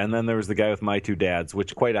 Yeah, and then there was the guy with my 2 dads,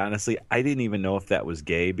 which quite honestly, I didn't even know if that was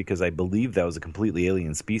gay because I believe that was a completely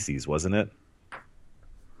alien species, wasn't it?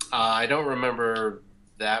 I don't remember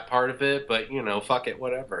that part of it, but fuck it,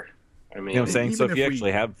 whatever. I mean, you know what I'm saying? So if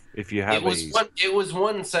you have it was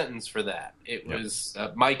 1 sentence for that. It was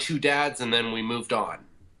my 2 dads, and then we moved on.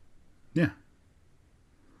 Yeah.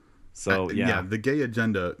 So yeah, the gay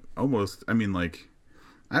agenda almost. I mean, like,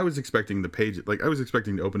 I was expecting I was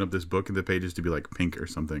expecting to open up this book and the pages to be like pink or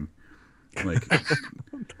something. Like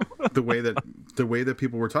the way that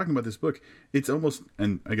people were talking about this book, it's almost,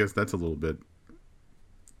 and I guess that's a little bit,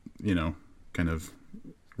 kind of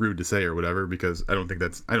rude to say or whatever, because I don't think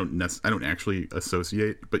I don't actually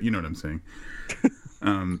associate, but you know what I'm saying.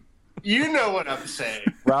 You know what I'm saying.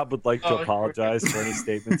 Rob would like to apologize for any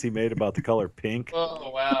statements he made about the color pink. Oh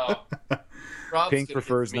wow. Pink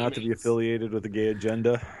prefers not to be affiliated with the gay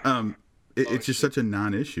agenda. It's just such a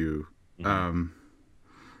non-issue. Mm-hmm.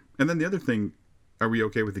 And then the other thing, are we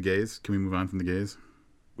okay with the gays? Can we move on from the gays?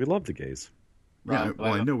 We love the gays. Yeah,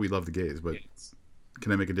 well, I know we love the gays, but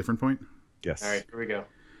can I make a different point? Yes. All right, here we go.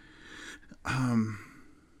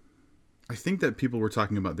 I think that people were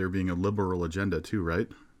talking about there being a liberal agenda too, right?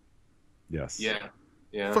 Yes. Yeah.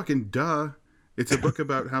 Yeah. Fucking duh. It's a book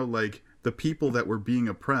about how, like, the people that were being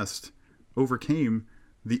oppressed overcame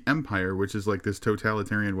the empire, which is like this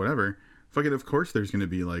totalitarian whatever. Fucking, of course there's going to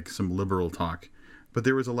be, like, some liberal talk. But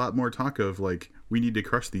there was a lot more talk of, like, we need to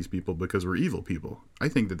crush these people because we're evil people. I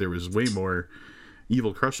think that there was way more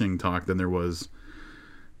evil crushing talk than there was,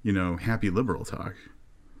 you know, happy liberal talk.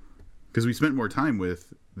 Because we spent more time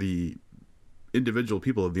with the individual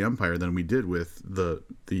people of the empire than we did with the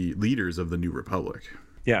leaders of the New Republic.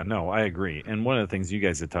 Yeah, no, I agree. And one of the things, you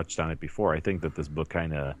guys had touched on it before, I think that this book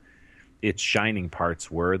kind of, its shining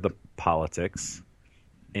parts were the politics.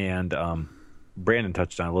 And Brandon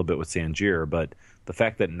touched on it a little bit with Sanjir, but the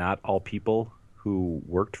fact that not all people who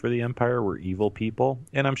worked for the Empire were evil people,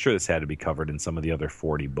 and I'm sure this had to be covered in some of the other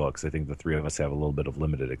 40 books. I think the three of us have a little bit of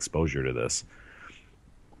limited exposure to this.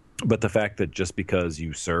 But the fact that just because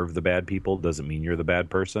you serve the bad people doesn't mean you're the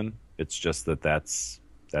bad person. It's just that's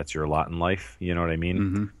your lot in life. You know what I mean?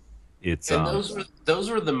 Mm-hmm. It's and those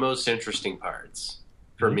were the most interesting parts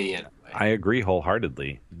for me anyway. I agree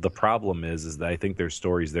wholeheartedly. The problem is that I think there's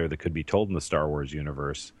stories there that could be told in the Star Wars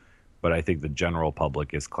universe, but I think the general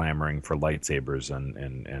public is clamoring for lightsabers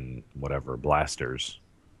and whatever blasters,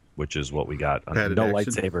 which is what we got. No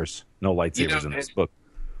lightsabers in this book.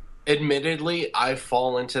 Admittedly, I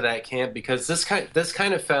fall into that camp because this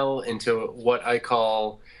kind of fell into what I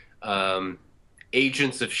call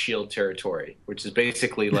Agents of S.H.I.E.L.D. territory, which is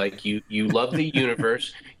basically like you love the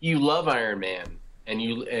universe, you love Iron Man, and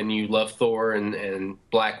you love Thor and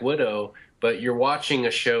Black Widow, but you're watching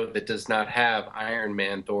a show that does not have Iron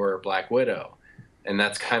Man, Thor, or Black Widow. And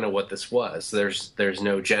that's kind of what this was. There's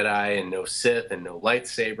no Jedi and no Sith and no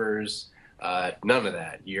lightsabers. None of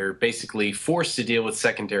that. You're basically forced to deal with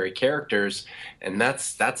secondary characters, and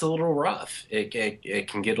that's a little rough. It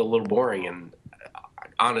can get a little boring, and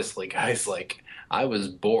honestly, guys, like, I was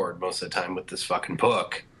bored most of the time with this fucking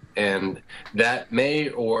book, and that may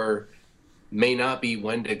or may not be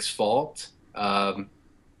Wendig's fault,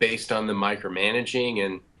 based on the micromanaging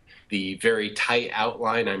and the very tight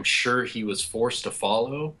outline I'm sure he was forced to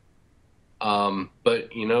follow.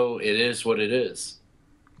 But, you know, it is what it is.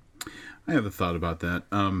 I have a thought about that.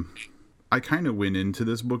 I kind of went into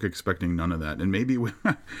this book expecting none of that, and maybe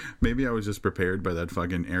I was just prepared by that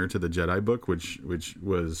fucking Heir to the Jedi book, which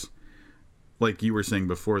was, like you were saying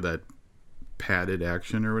before, that padded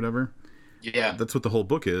action or whatever. Yeah, that's what the whole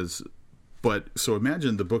book is. But so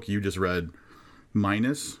imagine the book you just read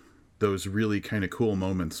minus those really kind of cool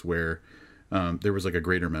moments where there was like a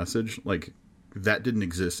greater message. Like, that didn't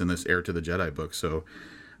exist in this Heir to the Jedi book. So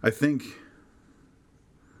I think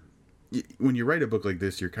when you write a book like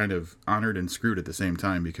this, you're kind of honored and screwed at the same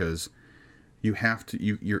time, because you have to,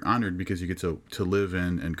 you're honored because you get to live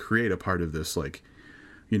in and create a part of this, like,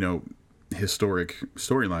 you know, historic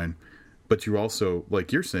storyline, but you also,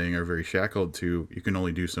 like you're saying, are very shackled to, you can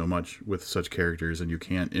only do so much with such characters, and you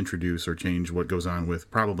can't introduce or change what goes on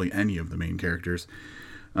with probably any of the main characters.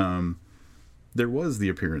 There was the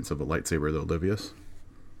appearance of a lightsaber, though, Livius.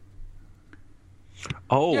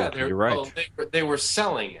 Oh, yeah, you're right. Well, they were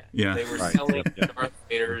selling it. Yeah, they were selling Darth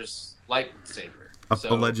Vader's lightsaber.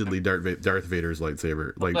 Allegedly, Darth Vader's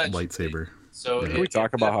lightsaber. Lightsaber. So can we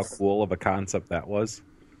talk about how cool of a concept that was?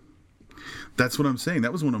 That's what I'm saying.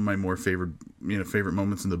 That was one of my more favorite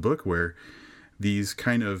moments in the book, where these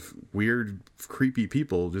kind of weird, creepy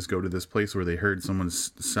people just go to this place where they heard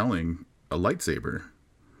someone's selling a lightsaber,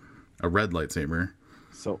 a red lightsaber.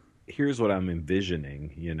 So here's what I'm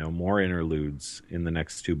envisioning, you know, more interludes in the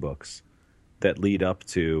next two books that lead up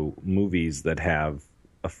to movies that have,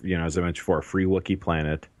 as I mentioned before, a free Wookiee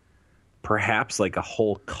planet, perhaps like a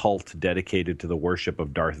whole cult dedicated to the worship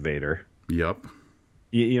of Darth Vader. Yep.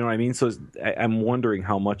 You know what I mean? So I'm wondering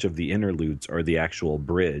how much of the interludes are the actual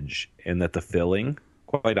bridge, and that the filling,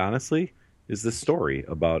 quite honestly, is this story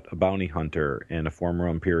about a bounty hunter and a former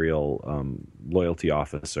Imperial loyalty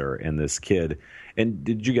officer and this kid. And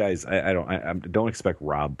did you guys? I don't expect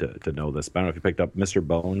Rob to know this, but I don't know if you picked up Mr.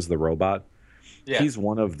 Bones, the robot. Yeah. He's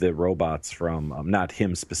one of the robots from not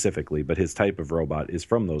him specifically, but his type of robot is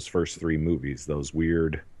from those first three movies. Those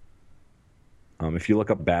weird. If you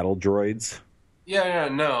look up battle droids. Yeah,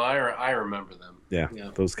 no, I remember them. Yeah,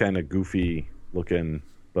 those kind of goofy looking,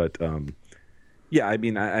 but. Yeah, I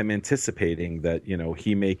mean, I'm anticipating that, you know,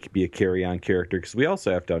 he may be a carry-on character, because we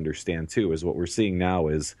also have to understand, too, is what we're seeing now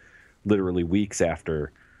is literally weeks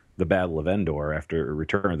after the Battle of Endor, after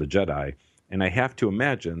Return of the Jedi, and I have to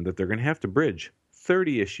imagine that they're going to have to bridge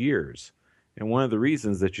 30-ish years. And one of the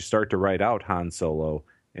reasons that you start to write out Han Solo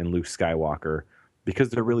and Luke Skywalker because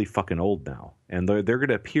they're really fucking old now, and they're going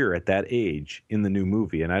to appear at that age in the new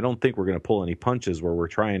movie. And I don't think we're going to pull any punches where we're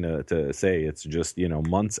trying to say it's just, you know,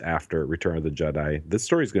 months after Return of the Jedi. This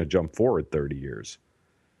story is going to jump forward 30 years.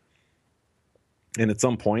 And at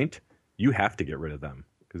some point, you have to get rid of them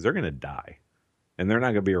because they're going to die. And they're not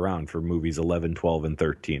going to be around for movies 11, 12, and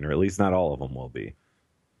 13, or at least not all of them will be.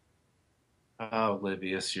 Oh,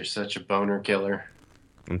 Livius, you're such a boner killer.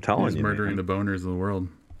 I'm telling you, murdering the boners of the world.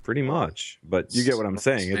 Pretty much. But you get what I'm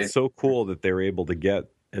saying. It's so cool that they were able to get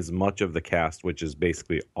as much of the cast, which is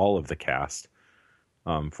basically all of the cast,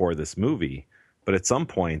 for this movie. But at some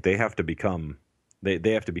point, they have to become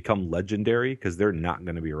they have to become legendary because they're not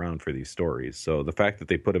going to be around for these stories. So the fact that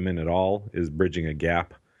they put them in at all is bridging a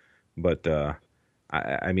gap. But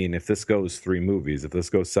I mean, if this goes 3 movies, if this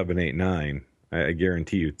goes 7, 8, 9, I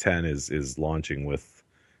guarantee you 10 is launching with,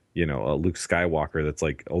 you know, a Luke Skywalker that's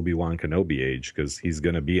like Obi-Wan Kenobi age, because he's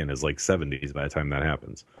going to be in his like 70s by the time that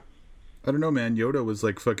happens. I don't know, man. Yoda was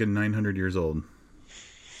like fucking 900 years old.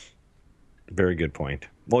 Very good point.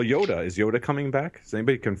 Well, is Yoda coming back? Has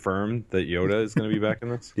anybody confirmed that Yoda is going to be back in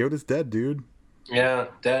this? Yoda's dead, dude. Yeah,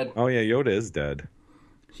 dead. Oh yeah, Yoda is dead.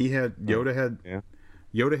 Yoda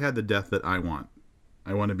had the death that I want.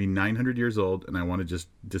 I want to be 900 years old and I want to just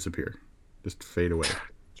disappear. Just fade away.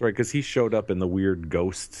 That's right, because he showed up in the weird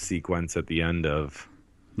ghost sequence at the end of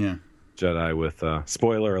Jedi with,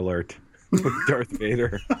 spoiler alert, with Darth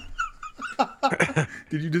Vader.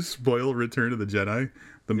 Did you just spoil Return of the Jedi?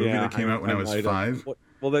 The movie that came out when I was 5?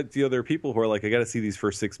 Well, that's the other people who are like, I got to see these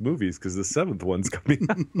first 6 movies because the 7th one's coming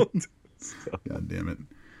out. So. God damn it.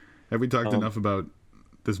 Have we talked enough about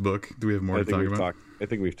this book? Do we have more to talk about? I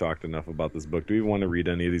think we've talked enough about this book. Do we want to read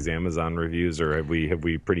any of these Amazon reviews, or have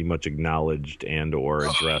we pretty much acknowledged and or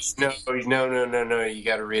addressed? No. You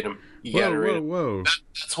got to read them. You got to read them. Whoa.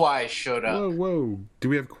 That's why I showed up. Whoa. Do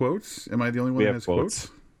we have quotes? Am I the only one that has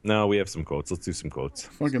quotes? No, we have some quotes. Let's do some quotes.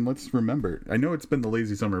 Fucking let's remember. I know it's been the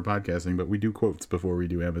lazy summer of podcasting, but we do quotes before we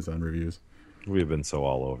do Amazon reviews. We have been so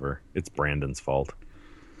all over. It's Brandon's fault.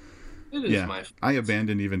 It is my fault. I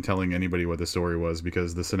abandoned even telling anybody what the story was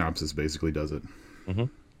because the synopsis basically does it. Mm-hmm.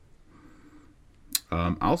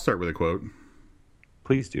 I'll start with a quote.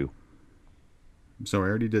 Please do. So I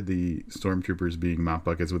already did the stormtroopers being mop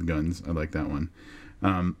buckets with guns. I like that one.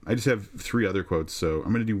 I just have 3 other quotes, so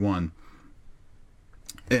I'm going to do one.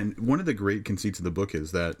 And one of the great conceits of the book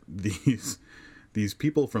is that these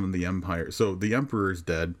people from the Empire... So the Emperor's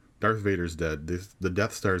dead. Darth Vader's dead. The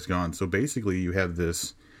Death Star's gone. So basically you have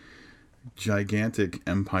this gigantic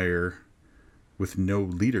empire with no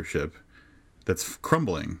leadership that's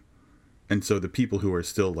crumbling. And so the people who are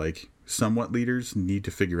still like somewhat leaders need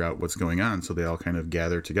to figure out what's going on. So they all kind of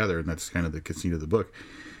gather together. And that's kind of the conceit of the book,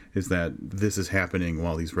 is that this is happening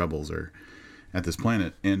while these rebels are at this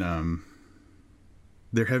planet. And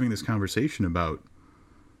they're having this conversation about,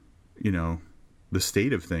 you know, the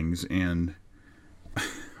state of things. And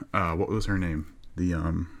what was her name?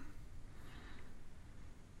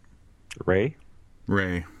 Rey.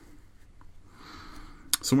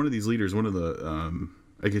 So one of these leaders, one of the,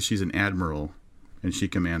 I guess she's an admiral, and she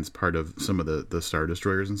commands part of some of the Star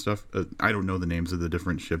Destroyers and stuff. I don't know the names of the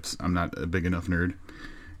different ships. I'm not a big enough nerd.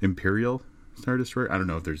 Imperial Star Destroyer? I don't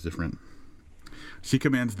know if there's different. She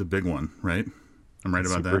commands the big one, right? I'm right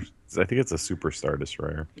about that? I think it's a Super Star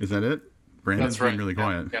Destroyer. Is that it? Brandon's being really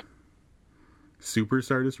quiet. Yeah. Super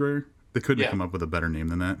Star Destroyer? They couldn't have come up with a better name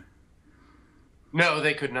than that. No,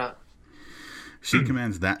 they could not. She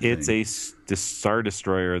commands that It's thing. a Star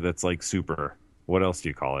Destroyer that's like super. What else do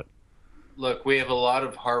you call it? Look, we have a lot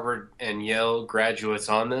of Harvard and Yale graduates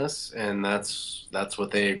on this, and that's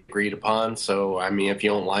what they agreed upon. So, I mean, if you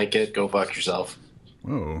don't like it, go fuck yourself.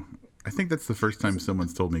 Whoa. I think that's the first time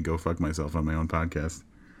someone's told me go fuck myself on my own podcast.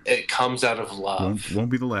 It comes out of love. Won't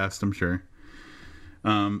be the last, I'm sure.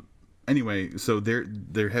 Anyway, so there's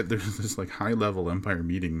this like high level Empire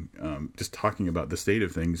meeting, just talking about the state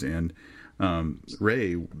of things, and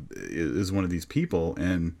Rey is one of these people,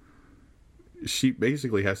 and she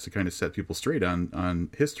basically has to kind of set people straight on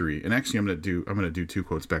history. And actually, I'm gonna do 2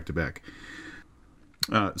 quotes back to back.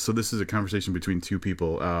 So this is a conversation between 2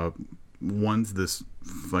 people. One's this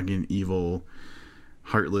fucking evil,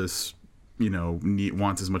 heartless,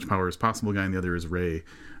 wants as much power as possible guy, and the other is Rey,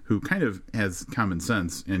 who kind of has common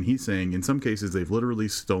sense. And he's saying in some cases they've literally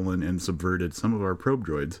stolen and subverted some of our probe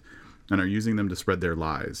droids and are using them to spread their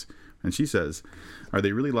lies. And she says, are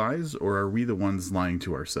they really lies, or are we the ones lying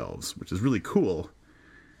to ourselves? Which is really cool.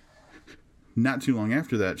 Not too long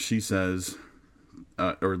after that, she says,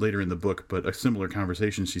 or later in the book, but a similar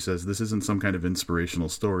conversation, she says, this isn't some kind of inspirational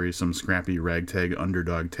story, some scrappy ragtag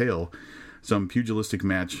underdog tale, some pugilistic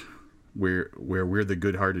match where we're the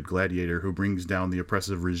good-hearted gladiator who brings down the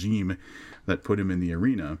oppressive regime that put him in the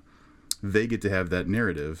arena. They get to have that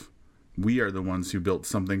narrative. We are the ones who built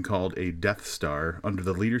something called a Death Star under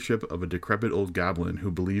the leadership of a decrepit old goblin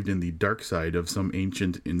who believed in the dark side of some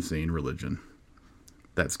ancient, insane religion.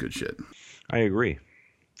 That's good shit. I agree.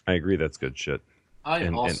 That's good shit. I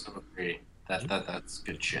also agree. That's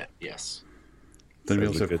good shit, yes. Then we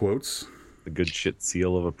also have quotes. The good shit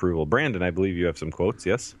seal of approval. Brandon, I believe you have some quotes,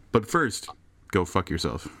 yes? But first, go fuck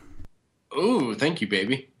yourself. Ooh, thank you,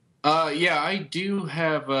 baby. Yeah, I do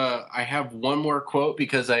have. I have one more quote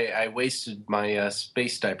because I wasted my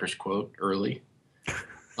space diapers quote early.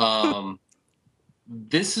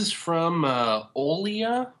 This is from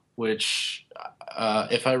Olia, which,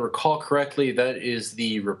 if I recall correctly, that is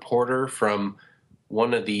the reporter from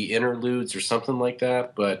one of the interludes or something like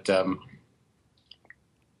that. But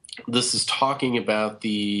this is talking about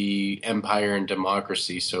the empire and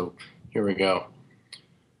democracy. So here we go.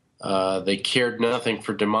 They cared nothing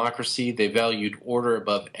for democracy. They valued order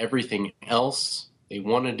above everything else. They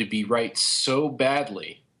wanted to be right so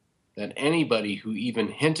badly that anybody who even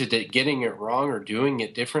hinted at getting it wrong or doing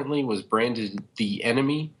it differently was branded the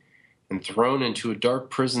enemy and thrown into a dark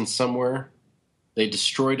prison somewhere. They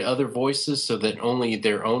destroyed other voices so that only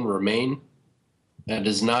their own remain. That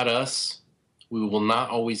is not us. We will not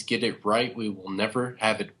always get it right. We will never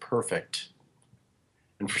have it perfect.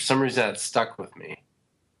 And for some reason, that stuck with me.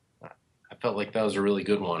 I felt like that was a really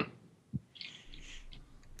good one.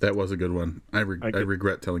 That was a good one. I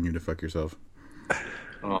regret telling you to fuck yourself.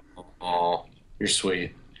 Oh, you're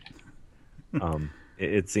sweet.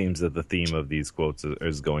 It seems that the theme of these quotes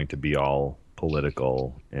is going to be all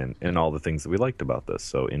political and all the things that we liked about this.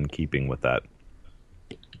 So in keeping with that,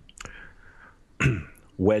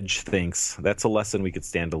 Wedge thinks, that's a lesson we could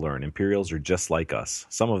stand to learn. Imperials are just like us,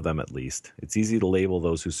 some of them at least. It's easy to label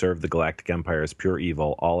those who serve the Galactic Empire as pure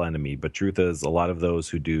evil, all enemy, but truth is, a lot of those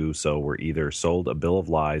who do so were either sold a bill of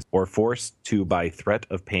lies or forced to by threat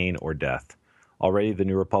of pain or death. Already the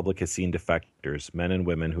New Republic has seen defectors, men and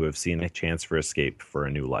women who have seen a chance for escape for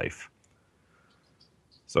a new life.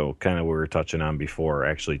 So kind of what we were touching on before,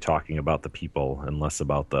 actually talking about the people and less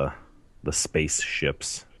about the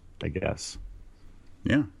spaceships, I guess.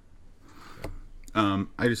 Yeah. I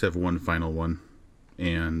just have one final one,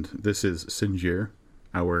 and this is Sinjir,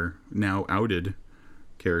 our now outed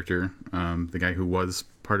character, the guy who was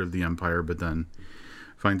part of the Empire but then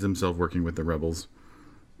finds himself working with the rebels.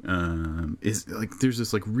 Is like there's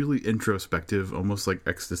this like really introspective, almost like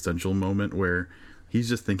existential moment where he's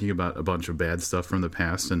just thinking about a bunch of bad stuff from the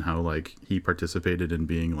past and how like he participated in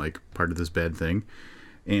being like part of this bad thing.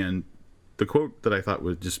 And the quote that I thought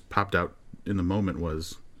was just popped out in the moment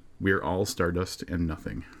was, "We're all stardust and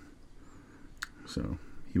nothing." So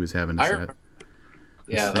he was having a sad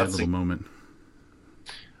little moment.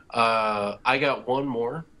 I got one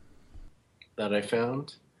more that I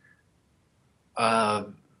found.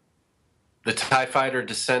 The TIE fighter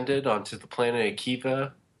descended onto the planet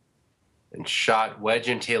Akiva and shot Wedge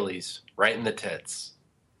Antilles right in the tits.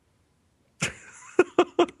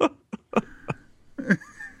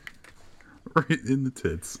 Right in the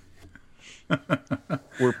tits.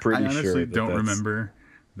 We're pretty sure. I honestly don't remember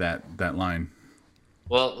that line.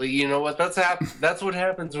 Well, you know what? That's what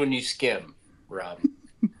happens when you skim, Rob.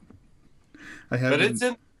 I have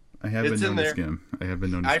been known to skim. I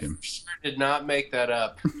for sure did not make that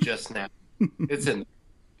up just now. It's in there.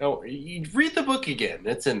 No, you read the book again.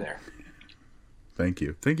 It's in there. Thank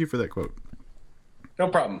you. Thank you for that quote. No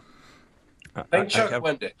problem. Thank Chuck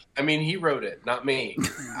Wendick. I mean, he wrote it, not me.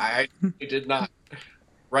 I did not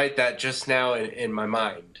write that just now in my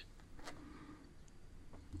mind.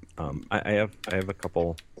 I have a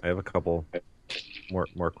couple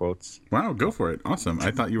more quotes. Wow, go for it. Awesome. I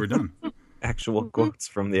thought you were done. Actual quotes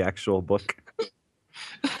from the actual book.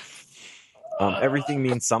 Everything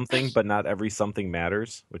means something, but not every something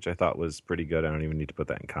matters, which I thought was pretty good. I don't even need to put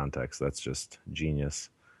that in context. That's just genius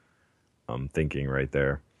thinking right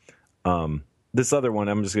there. This other one,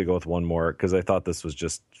 I'm just going to go with one more because I thought this was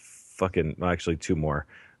just actually two more.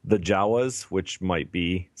 The Jawas, which might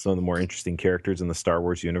be some of the more interesting characters in the Star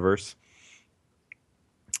Wars universe.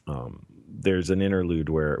 There's an interlude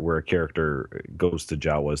where a character goes to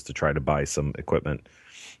Jawas to try to buy some equipment.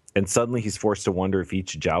 And suddenly he's forced to wonder if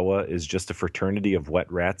each Jawa is just a fraternity of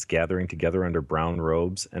wet rats gathering together under brown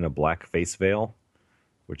robes and a black face veil,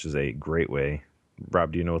 which is a great way.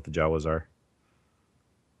 Rob, do you know what the Jawas are?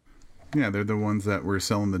 Yeah, they're the ones that were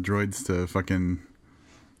selling the droids to fucking...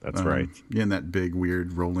 That's right. Yeah, and that big,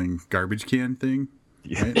 weird, rolling garbage can thing.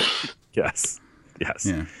 Yeah. Right? Yes.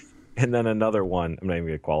 Yeah. And then another one, I'm not even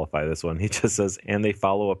going to qualify this one. He just says, and they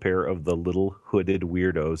follow a pair of the little hooded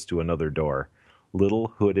weirdos to another door.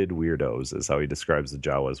 Little hooded weirdos is how he describes the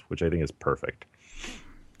Jawas, which I think is perfect.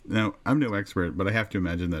 Now, I'm no expert, but I have to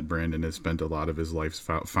imagine that Brandon has spent a lot of his life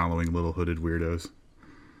following little hooded weirdos.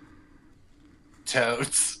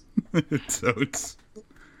 Totes. Totes.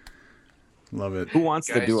 Love it. Who wants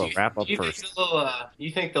Guys, to do a wrap up first?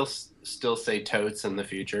 You think they'll still say totes in the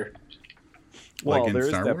future? Well, like there is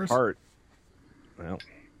Star that Wars? part. Well,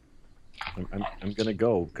 I'm going to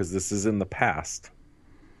go because this is in the past.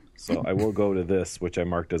 So I will go to this, which I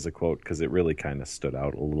marked as a quote because it really kind of stood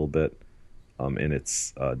out a little bit in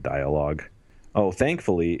its dialogue. Oh,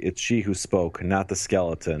 thankfully, it's she who spoke, not the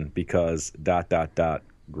skeleton, because ...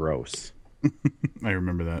 gross. I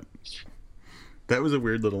remember that. That was a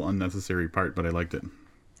weird little unnecessary part, but I liked it.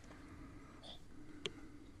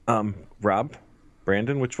 Rob,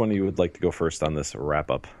 Brandon, which one of you would like to go first on this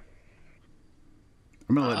wrap up?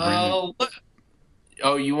 I'm gonna let Brandon.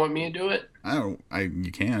 Oh, you want me to do it?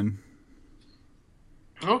 You can.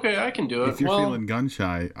 Okay, I can do it. If you're feeling gun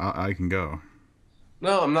shy, I can go.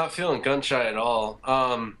 No, I'm not feeling gun shy at all.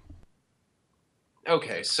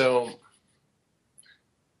 Okay, so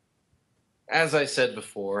as I said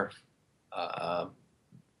before,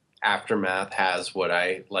 Aftermath has what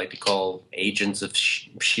I like to call Agents of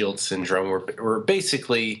S.H.I.E.L.D. syndrome, where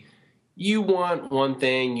basically you want one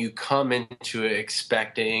thing, you come into it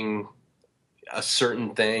expecting a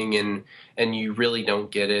certain thing, and you really don't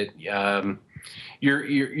get it.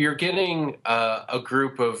 You're getting a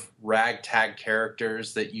group of ragtag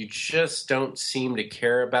characters that you just don't seem to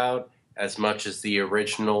care about as much as the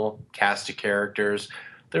original cast of characters.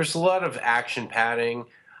 There's a lot of action padding.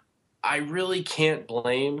 I really can't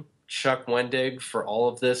blame Chuck Wendig for all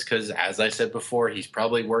of this because, as I said before, he's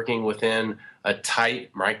probably working within a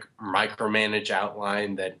tight micromanage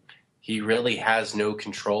outline that he really has no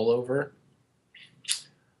control over.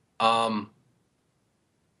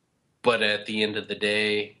 But at the end of the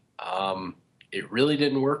day, it really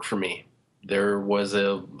didn't work for me. There was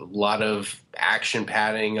a lot of action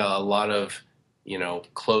padding, a lot of,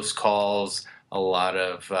 close calls, a lot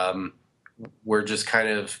of we're just kind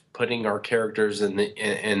of putting our characters in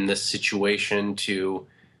this situation to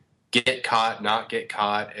get caught, not get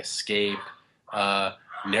caught, escape,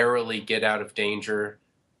 narrowly get out of danger.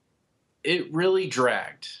 It really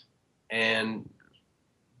dragged. And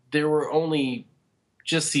there were only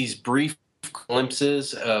just these brief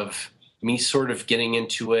glimpses of me sort of getting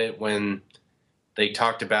into it when they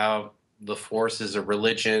talked about the Force as a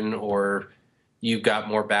religion, or you got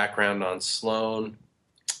more background on Sloane.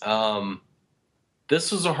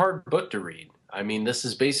 This was a hard book to read. I mean, this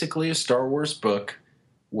is basically a Star Wars book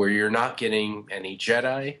where you're not getting any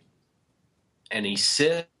Jedi, any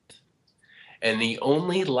Sith, and the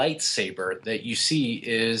only lightsaber that you see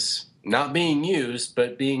is not being used,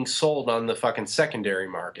 but being sold on the fucking secondary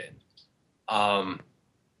market. I'm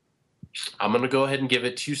going to go ahead and give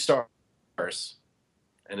it 2 stars.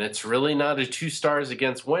 And it's really not a 2 stars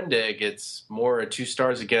against Wendig. It's more a 2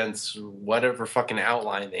 stars against whatever fucking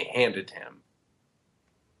outline they handed him.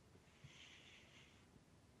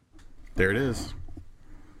 There it is.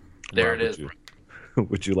 There it is.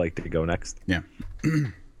 Would you like to go next? Yeah.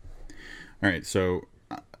 All right. So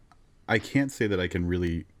I can't say that I can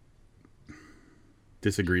really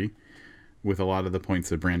disagree with a lot of the points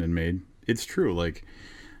that Brandon made. It's true. Like,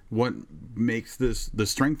 what makes this, the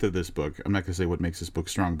strength of this book, I'm not going to say what makes this book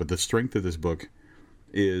strong, but the strength of this book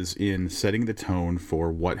is in setting the tone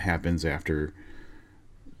for what happens after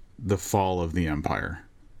the fall of the Empire.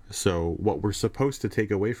 So what we're supposed to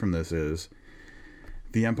take away from this is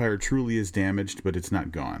the Empire truly is damaged, but it's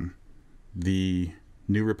not gone. The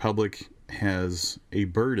New Republic has a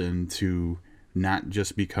burden to not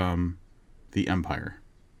just become the Empire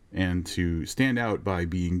and to stand out by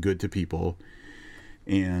being good to people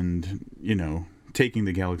and, taking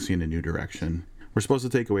the galaxy in a new direction. We're supposed to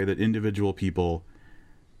take away that individual people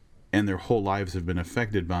and their whole lives have been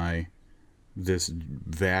affected by this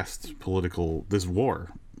vast political, this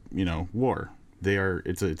war, war.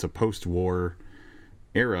 It's a post-war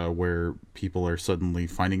era where people are suddenly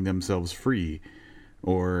finding themselves free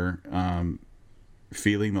or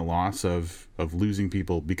feeling the loss of losing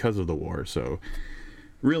people because of the war. So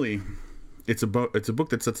really, it's a book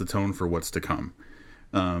that sets the tone for what's to come.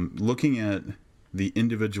 Looking at the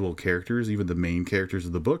individual characters, even the main characters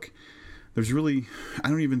of the book, there's really, I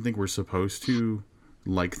don't even think we're supposed to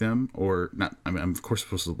like them, or not. I mean, I'm of course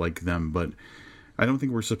supposed to like them, but I don't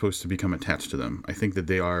think we're supposed to become attached to them. I think that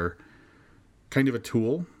they are kind of a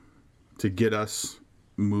tool to get us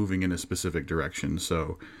moving in a specific direction.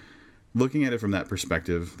 So looking at it from that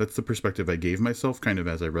perspective, that's the perspective I gave myself kind of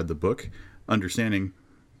as I read the book, understanding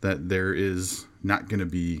that there is not going to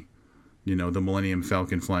be, you know, the Millennium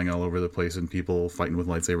Falcon flying all over the place and people fighting with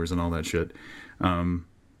lightsabers and all that shit.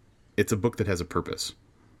 It's a book that has a purpose.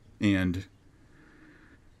 And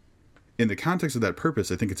in the context of that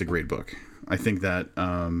purpose, I think it's a great book. I think that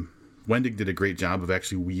Wendig did a great job of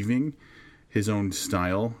actually weaving his own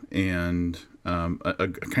style and a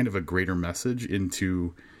kind of a greater message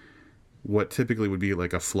into what typically would be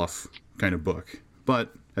like a fluff kind of book.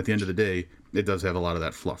 But at the end of the day, it does have a lot of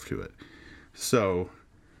that fluff to it. So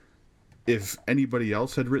if anybody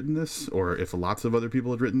else had written this, or if lots of other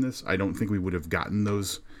people had written this, I don't think we would have gotten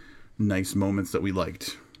those nice moments that we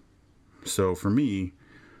liked. So for me,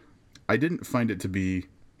 I didn't find it to be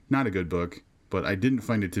not a good book, but I didn't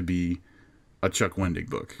find it to be a Chuck Wendig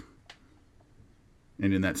book.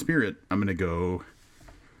 And in that spirit, I'm going to go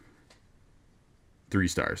 3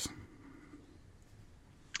 stars.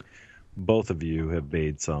 Both of you have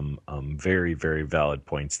made some very, very valid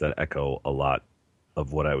points that echo a lot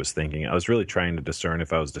of what I was thinking. I was really trying to discern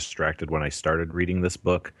if I was distracted when I started reading this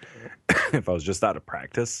book, if I was just out of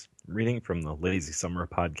practice reading from the lazy summer of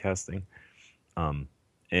podcasting.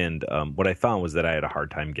 And what I found was that I had a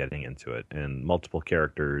hard time getting into it, and multiple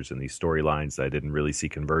characters and these storylines that I didn't really see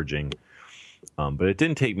converging. But it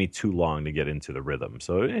didn't take me too long to get into the rhythm.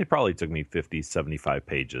 So it probably took me 50, 75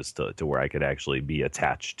 pages to where I could actually be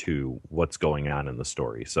attached to what's going on in the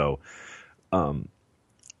story. So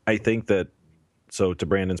I think that, so to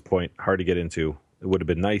Brandon's point, hard to get into. It would have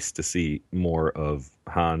been nice to see more of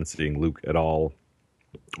Han seeing Luke at all,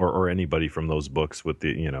 or anybody from those books with the,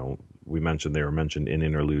 you know, we mentioned they were mentioned in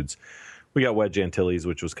interludes. We got Wedge Antilles,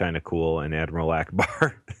 which was kind of cool, and Admiral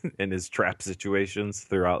Akbar and his trap situations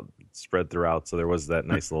spread throughout. So there was that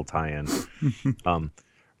nice little tie-in.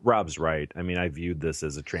 Rob's right. I mean, I viewed this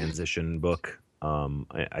as a transition book.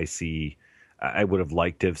 I would have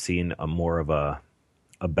liked to have seen a more of a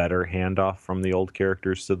better handoff from the old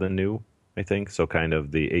characters to the new, I think. So kind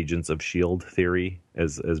of the Agents of S.H.I.E.L.D. theory,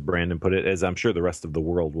 as Brandon put it, as I'm sure the rest of the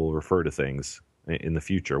world will refer to things in the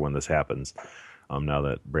future when this happens. Now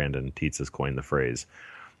that Brandon Tietz has coined the phrase.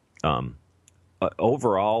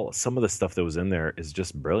 Overall, some of the stuff that was in there is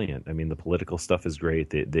just brilliant. I mean, the political stuff is great.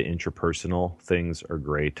 The interpersonal things are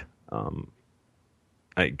great.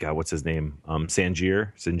 What's his name?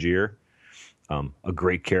 Sinjir. A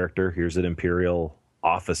great character. Here's an Imperial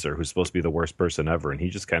officer who's supposed to be the worst person ever, and he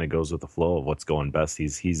just kind of goes with the flow of what's going best.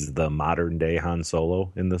 He's the modern day Han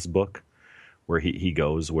Solo in this book, where he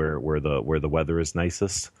goes where the weather is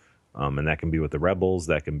nicest. And that can be with the rebels,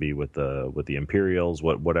 that can be with the Imperials,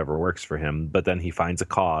 whatever works for him. But then he finds a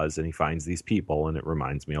cause and he finds these people, and it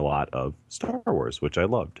reminds me a lot of Star Wars, which I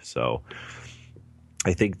loved. So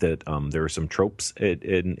I think that there are some tropes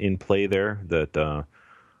in play there that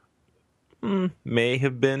may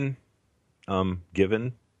have been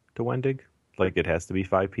given to Wendig. Like, it has to be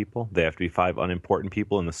 5 people. They have to be 5 unimportant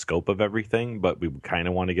people in the scope of everything, but we kind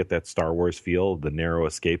of want to get that Star Wars feel, the narrow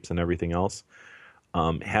escapes and everything else.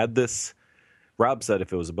 Rob said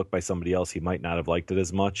if it was a book by somebody else, he might not have liked it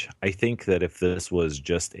as much. I think that if this was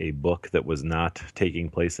just a book that was not taking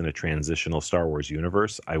place in a transitional Star Wars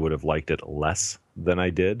universe, I would have liked it less than I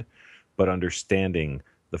did. But understanding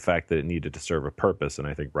the fact that it needed to serve a purpose, and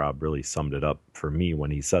I think Rob really summed it up for me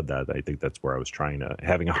when he said that. I think that's where I was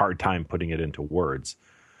having a hard time putting it into words.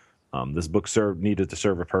 This book needed to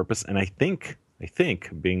serve a purpose, and I think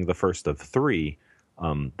being the first of 3,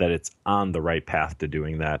 that it's on the right path to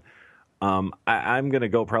doing that. I'm going to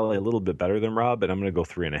go probably a little bit better than Rob, and I'm going to go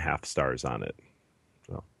 3.5 stars on it.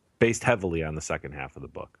 So, based heavily on the second half of the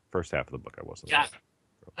book. First half of the book, I wasn't. Yeah,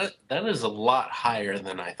 that is a lot higher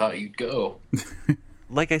than I thought you'd go.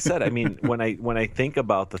 Like I said, I mean, when I think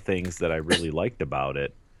about the things that I really liked about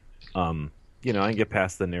it, you know, I get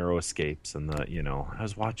past the narrow escapes and I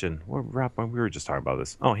was watching. We were just talking about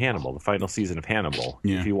this. Oh, Hannibal, the final season of Hannibal.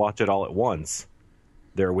 Yeah. If you watch it all at once,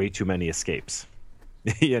 there are way too many escapes,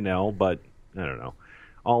 but I don't know.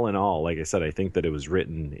 All in all, like I said, I think that it was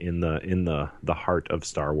written in the heart of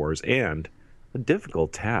Star Wars, and a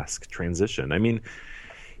difficult task transition. I mean,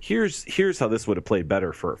 here's how this would have played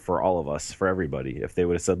better for all of us, for everybody, if they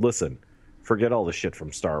would have said, listen, forget all the shit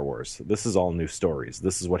from Star Wars. This is all new stories.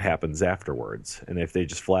 This is what happens afterwards. And if they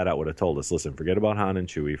just flat out would have told us, listen, forget about Han and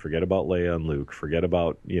Chewie, forget about Leia and Luke, forget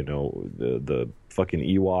about, the fucking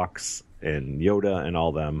Ewoks and Yoda and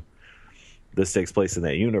all them. This takes place in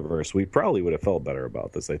that universe. We probably would have felt better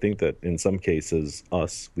about this. I think that in some cases,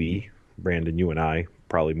 Brandon, you and I,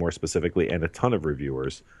 probably more specifically, and a ton of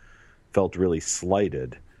reviewers, felt really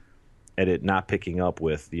slighted at it not picking up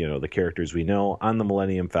with, the characters we know on the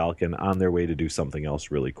Millennium Falcon on their way to do something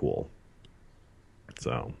else really cool.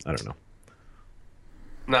 So I don't know.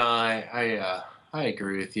 No, I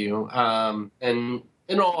agree with you. And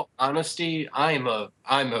in all honesty, I'm a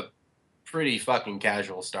pretty fucking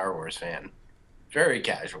casual Star Wars fan, very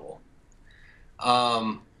casual.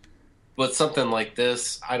 But something like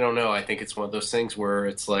this, I don't know. I think it's one of those things where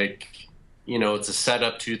it's like, it's a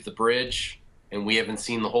setup to the bridge, and we haven't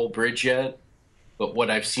seen the whole bridge yet. But what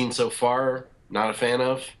I've seen so far, not a fan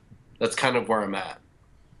of. That's kind of where I'm at.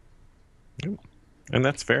 And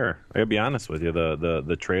that's fair. I gotta be honest with you.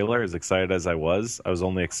 The trailer, as excited as I was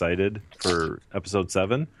only excited for episode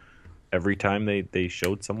 7 every time they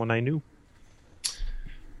showed someone I knew.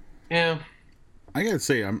 Yeah. I gotta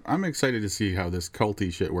say, I'm excited to see how this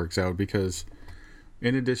culty shit works out, because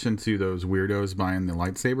in addition to those weirdos buying the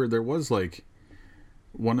lightsaber, there was like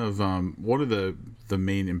one of the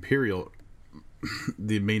main Imperial,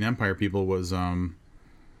 the main Empire people was one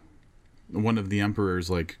of the Emperor's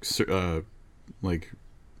like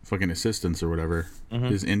fucking assistants or whatever,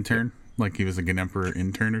 his intern, like he was like an Emperor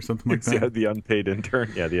intern or something like that. Yeah, the unpaid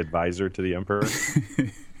intern. Yeah, the advisor to the Emperor.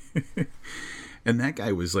 And that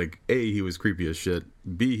guy was like, A, he was creepy as shit.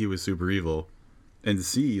 B, he was super evil. And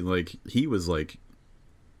C, like, he was like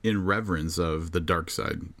in reverence of the dark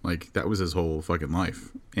side. Like, that was his whole fucking life.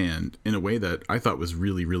 And in a way that I thought was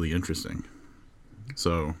really, really interesting.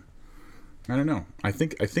 So, I don't know. I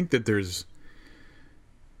think that there's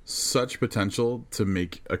such potential to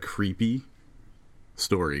make a creepy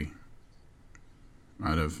story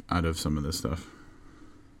out of some of this stuff.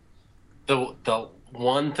 The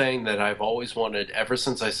one thing that I've always wanted ever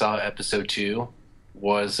since I saw episode 2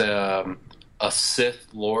 was a Sith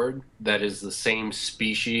Lord that is the same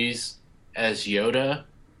species as Yoda,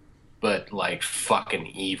 but like fucking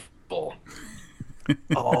evil.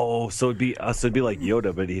 Oh, so it'd be like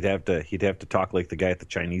Yoda, but he'd have to talk like the guy at the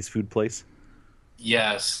Chinese food place.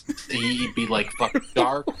 Yes, he'd be like fucking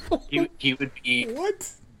dark. He would be what?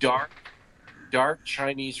 Dark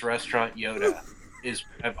Chinese restaurant Yoda is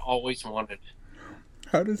what I've always wanted.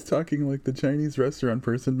 How does talking like the Chinese restaurant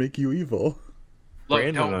person make you evil? Look,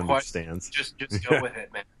 Brandon don't understands. Just go with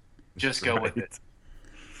it, man. Just go with it.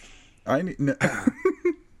 No.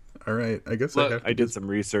 All right, I guess Look, I did some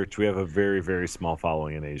research. We have a very, very small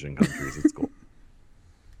following in Asian countries. It's cool.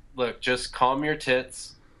 Look, just calm your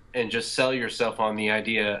tits and just sell yourself on the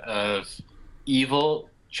idea of evil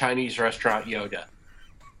Chinese restaurant Yoda.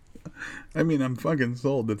 I mean, I'm fucking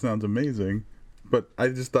sold. That sounds amazing. But I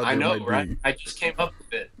just thought right? I just came up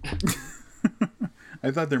with it.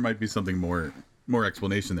 I thought there might be something more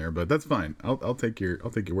explanation there, but that's fine. I'll take your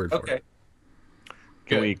word for it.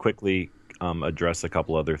 Can we quickly address a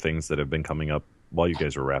couple other things that have been coming up while you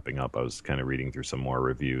guys were wrapping up? I was kind of reading through some more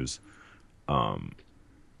reviews.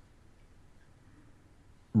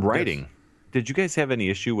 Writing. Yes. Did you guys have any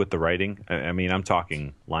issue with the writing? I mean, I'm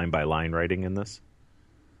talking line by line writing in this.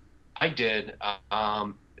 I did.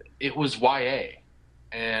 It was YA,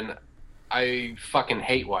 and I fucking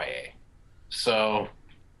hate YA. So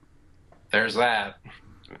there's that.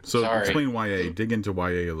 So Sorry. Explain YA. Dig into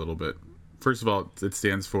YA a little bit. First of all, it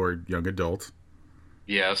stands for young adult.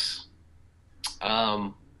 Yes.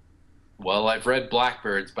 Well, I've read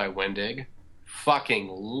Blackbirds by Wendig. Fucking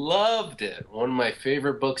loved it. One of my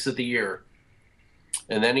favorite books of the year.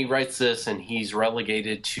 And then he writes this, and he's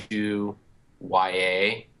relegated to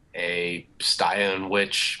YA, a style in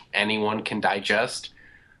which anyone can digest.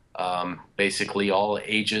 Basically, all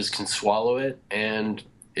ages can swallow it, and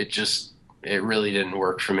it really didn't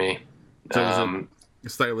work for me. So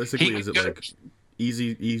stylistically, is it like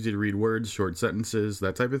easy to read words, short sentences,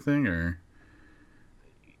 that type of thing, or?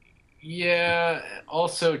 Yeah.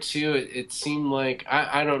 Also, too, it seemed like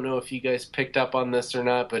I don't know if you guys picked up on this or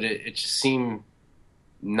not, but it just seemed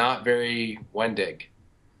not very Wendig.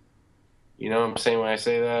 You know what I'm saying when I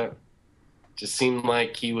say that? It just seemed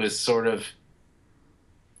like he was sort of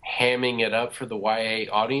hamming it up for the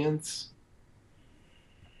YA audience.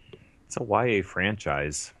 It's a YA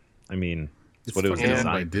franchise. I mean, it's what it was designed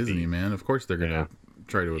by Disney, man. Of course they're going to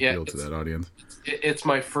try to appeal to that audience. It's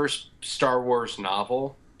my first Star Wars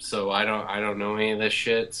novel, so I don't know any of this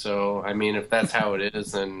shit. So, I mean, if that's how it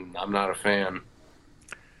is, then I'm not a fan.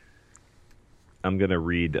 I'm going to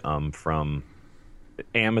read from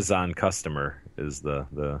Amazon Customer is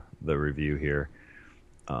the review here.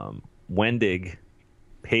 Wendig,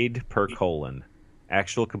 paid per colon.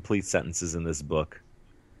 Actual complete sentences in this book,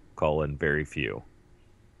 colon, very few.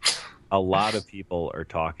 A lot of people are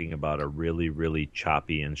talking about a really, really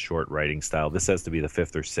choppy and short writing style. This has to be the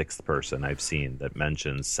 5th or 6th person I've seen that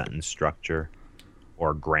mentions sentence structure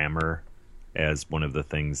or grammar as one of the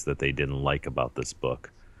things that they didn't like about this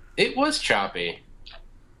book. It was choppy.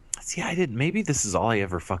 See, I didn't. Maybe this is all I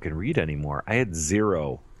ever fucking read anymore. I had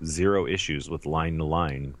zero issues with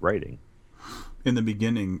line-to-line writing. In the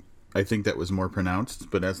beginning, I think that was more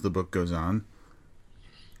pronounced, but as the book goes on,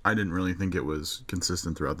 I didn't really think it was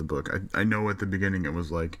consistent throughout the book. I know at the beginning it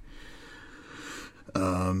was like,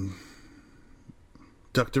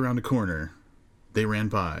 ducked around a corner, they ran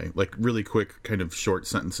by, like really quick kind of short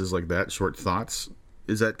sentences like that, short thoughts.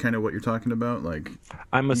 Is that kind of what you're talking about? Like,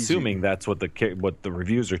 I'm assuming that's what the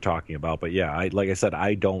reviews are talking about, but yeah, like I said,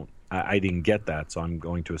 I didn't get that, so I'm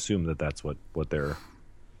going to assume that that's what they're.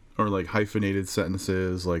 Or like hyphenated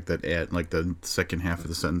sentences, like that add, like the second half of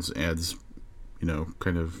the sentence adds,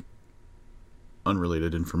 kind of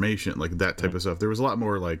unrelated information, like that type of stuff. There was a lot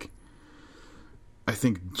more like, I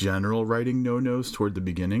think, general writing no-nos toward the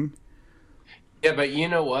beginning. Yeah, but you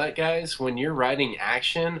know what, guys? When you're writing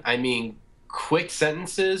action, I mean, quick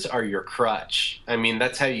sentences are your crutch. I mean,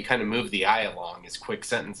 that's how you kind of move the eye along, is quick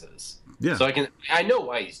sentences. Yeah. So I know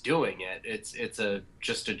why he's doing it. It's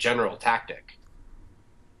just a general tactic.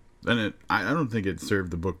 And I don't think it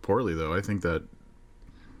served the book poorly, though. I think that,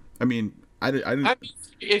 I mean, I didn't.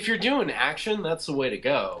 If you're doing action, that's the way to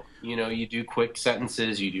go. You do quick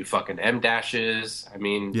sentences, you do fucking M dashes. I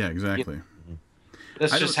mean, yeah, exactly.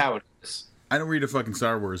 That's just how it is. I don't read a fucking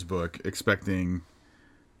Star Wars book expecting,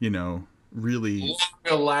 really long,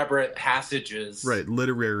 elaborate passages. Right,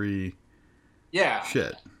 literary. Yeah.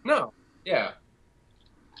 Shit. No. Yeah.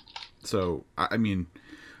 So I mean,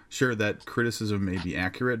 sure, that criticism may be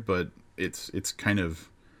accurate, but it's kind of,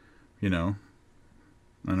 I don't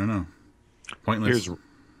know, pointless. Here's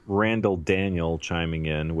Randall Daniel chiming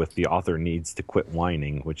in with the author needs to quit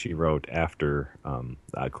whining, which he wrote after.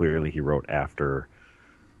 Clearly, he wrote after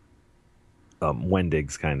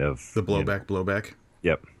Wendig's kind of the blowback.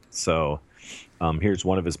 Yep. So here's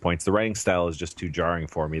one of his points. The writing style is just too jarring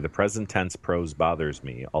for me. The present tense prose bothers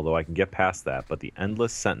me, although I can get past that. But the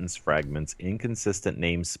endless sentence fragments, inconsistent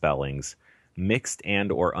name spellings, mixed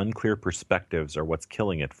and or unclear perspectives are what's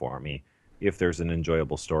killing it for me, if there's an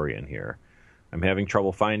enjoyable story in here. I'm having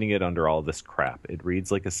trouble finding it under all this crap. It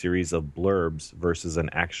reads like a series of blurbs versus an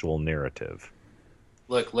actual narrative.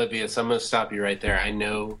 Look, Livius, I'm going to stop you right there. I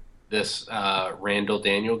know this Randall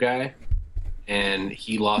Daniel guy, and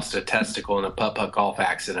he lost a testicle in a putt-putt golf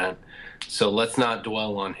accident. So let's not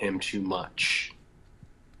dwell on him too much.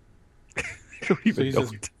 So he's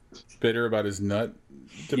just bitter about his nut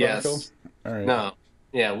debacle? Yes. All right. No.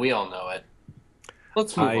 Yeah, we all know it.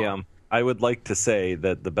 Let's move on. I would like to say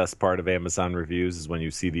that the best part of Amazon reviews is when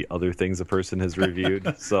you see the other things a person has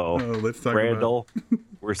reviewed. So, let's talk Randall,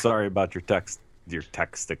 we're sorry about your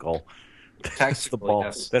testicle. That's the ball.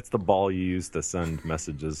 Yes. That's the ball you use to send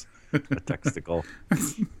messages. A testicle.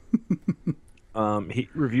 He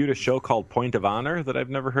reviewed a show called Point of Honor that I've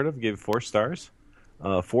never heard of. Gave 4 stars.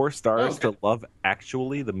 4 stars to Love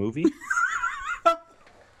Actually, the movie.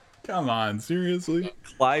 Come on, seriously?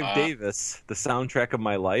 Clive Davis, the soundtrack of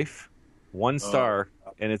my life. 1 star,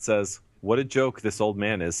 and it says, "What a joke this old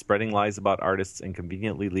man is, spreading lies about artists and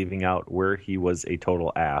conveniently leaving out where he was a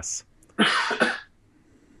total ass."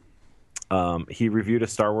 He reviewed a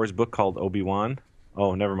Star Wars book called Obi-Wan.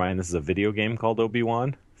 Oh, never mind. This is a video game called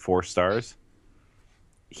Obi-Wan. 4 stars.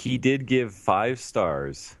 He did give 5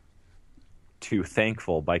 stars to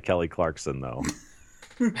Thankful by Kelly Clarkson, though.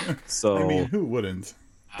 So, I mean, who wouldn't?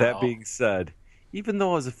 That being said, even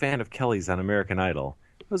though I was a fan of Kelly's on American Idol,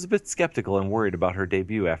 I was a bit skeptical and worried about her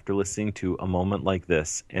debut after listening to A Moment Like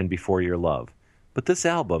This and Before Your Love. But this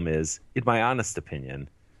album is, in my honest opinion,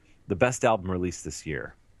 the best album released this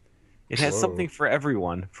year. It has something for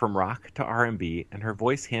everyone, from rock to R&B, and her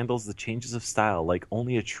voice handles the changes of style like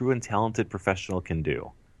only a true and talented professional can do.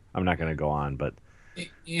 I'm not going to go on, but...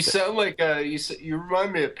 You sound like... you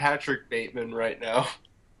remind me of Patrick Bateman right now.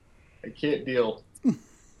 I can't deal.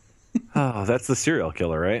 Oh, that's the serial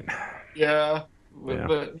killer, right? Yeah.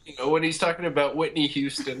 But when he's talking about Whitney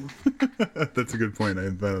Houston. That's a good point. I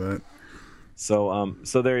hadn't thought of that.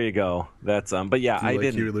 So there you go. That's but yeah, I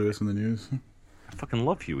didn't. Huey Lewis in the news. I fucking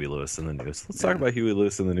love Huey Lewis in the news. Let's talk about Huey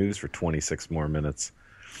Lewis in the news for 26 more minutes.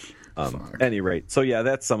 Any rate, so yeah,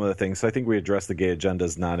 that's some of the things. So I think we addressed the gay agenda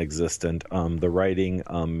is non-existent. The writing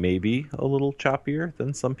may be a little choppier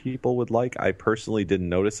than some people would like. I personally didn't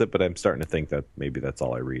notice it, but I'm starting to think that maybe that's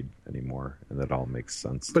all I read anymore, and that all makes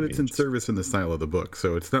sense. But it's in service in the style of the book,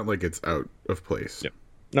 so it's not like it's out of place. Yep.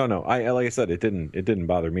 No. I like I said, it didn't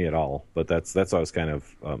bother me at all. But that's what I was kind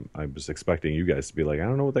of I was expecting you guys to be like, I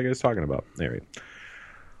don't know what that guy's talking about. Anyway,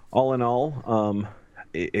 all in all, all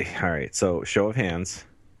right. So show of hands.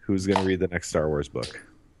 Who's going to read the next Star Wars book?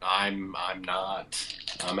 I'm not.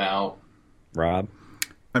 I'm out. Rob?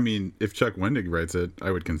 I mean, if Chuck Wendig writes it,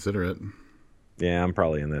 I would consider it. Yeah, I'm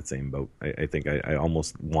probably in that same boat. I think I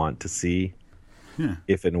almost want to see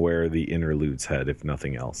if and where the interludes head, if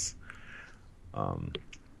nothing else.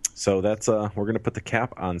 So that's we're gonna put the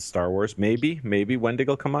cap on Star Wars. Maybe Wendig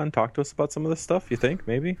will come on, talk to us about some of this stuff. You think?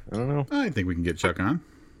 Maybe? I don't know. I think we can get Chuck on.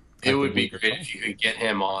 It would be great if you could get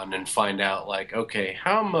him on and find out, like, okay,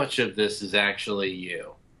 how much of this is actually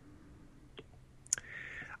you?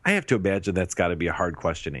 I have to imagine that's got to be a hard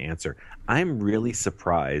question to answer. I'm really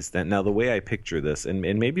surprised that now the way I picture this, and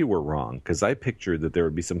maybe we're wrong, because I pictured that there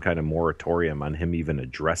would be some kind of moratorium on him even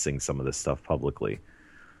addressing some of this stuff publicly.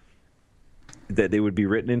 That they would be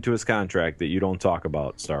written into his contract that you don't talk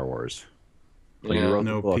about Star Wars. Like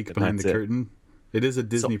no peek behind the curtain. It is a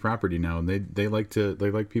Disney property now, and they like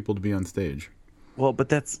people to be on stage. Well,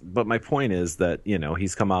 but my point is that, you know,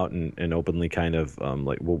 he's come out and openly kind of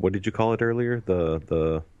like, well, what did you call it earlier?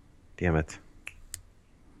 The damn it,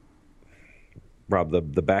 Rob, the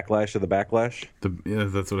backlash of the backlash. Yeah,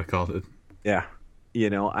 that's what I called it. Yeah. You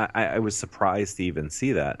know, I was surprised to even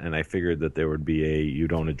see that, and I figured that there would be you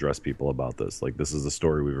don't address people about this. Like, this is a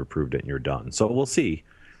story, we've approved it, and you're done. So we'll see.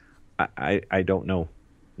 I don't know.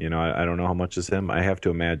 You know, I don't know how much is him. I have to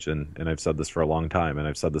imagine, and I've said this for a long time, and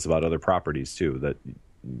I've said this about other properties too, that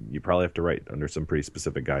you probably have to write under some pretty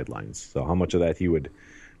specific guidelines. So how much of that he would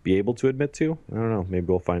be able to admit to, I don't know. Maybe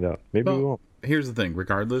we'll find out. Maybe we won't. Here's the thing.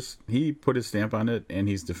 Regardless, he put his stamp on it, and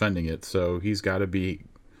he's defending it, so he's got to be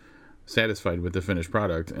satisfied with the finished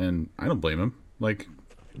product, and I don't blame him. Like,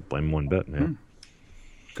 blame him one bit. Yeah.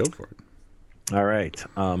 Go for it. All right.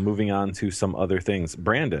 Moving on to some other things.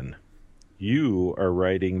 Brandon, you are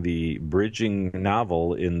writing the bridging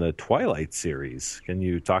novel in the Twilight series. Can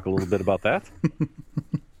you talk a little bit about that?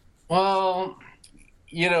 Well,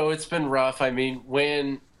 you know, it's been rough. I mean,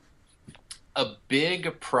 when a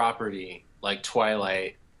big property like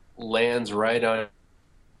Twilight lands right on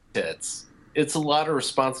tits, it's a lot of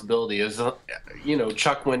responsibility. As you know,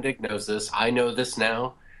 Chuck Wendig knows this. I know this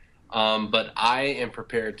now. But I am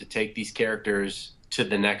prepared to take these characters to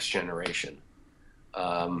the next generation.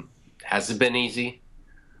 Hasn't been easy.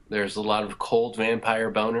 There's a lot of cold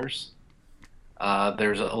vampire boners.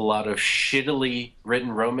 There's a lot of shittily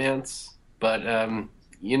written romance. But,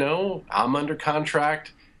 you know, I'm under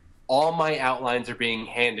contract. All my outlines are being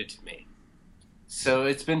handed to me. So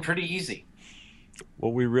it's been pretty easy.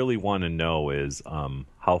 What we really want to know is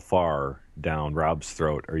how far down Rob's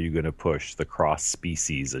throat are you going to push the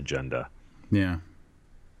cross-species agenda? Yeah.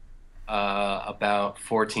 About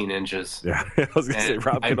 14 inches. Yeah, I was going to say,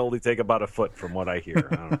 Rob can only take about a foot from what I hear.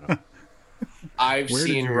 I don't know. I've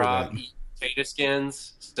seen Rob eat potato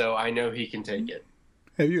skins, so I know he can take it.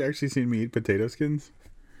 Have you actually seen me eat potato skins?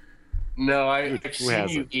 No, I've seen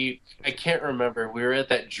you eat. I can't remember. We were at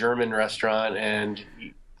that German restaurant, and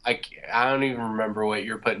I don't even remember what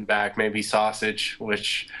you're putting back. Maybe sausage,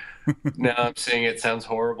 which now I'm saying it sounds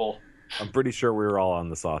horrible. I'm pretty sure we were all on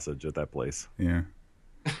the sausage at that place. Yeah.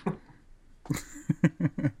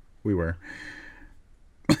 We were.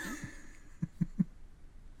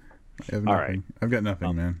 All right. I've got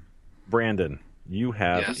nothing, man. Brandon, you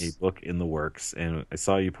have a book in the works, and I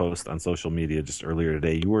saw you post on social media just earlier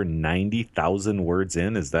today. You were 90,000 words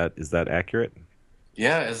in. Is that accurate?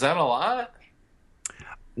 Yeah. Is that a lot?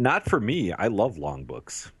 Not for me. I love long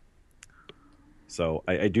books. So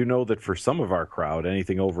I do know that for some of our crowd,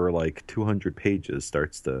 anything over like 200 pages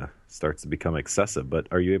starts to become excessive. But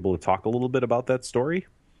are you able to talk a little bit about that story?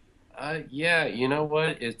 Yeah, you know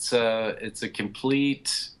what? It's a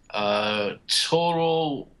complete,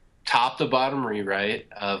 total top to bottom rewrite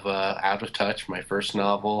of Out of Touch, my first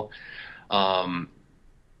novel.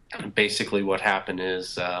 Basically, what happened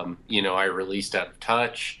is, you know, I released Out of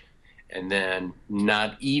Touch, and then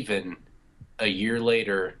not even a year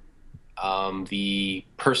later, the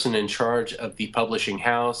person in charge of the publishing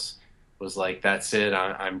house was like, that's it,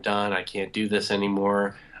 I'm done, I can't do this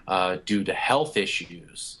anymore, due to health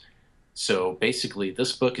issues. So basically,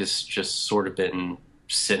 this book has just sort of been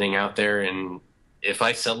sitting out there, and if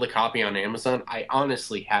I sell the copy on Amazon, I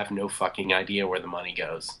honestly have no fucking idea where the money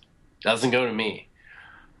goes. It doesn't go to me.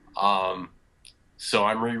 So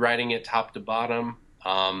I'm rewriting it top to bottom.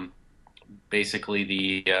 Basically,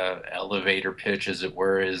 the elevator pitch, as it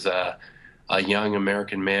were, is a young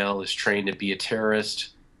American male is trained to be a terrorist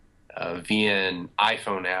via an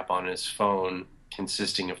iPhone app on his phone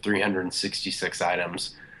consisting of 366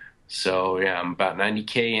 items. So, yeah, I'm about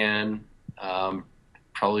 90K in.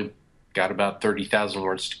 Probably got about 30,000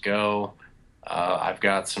 words to go. I've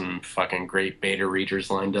got some fucking great beta readers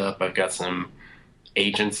lined up. I've got some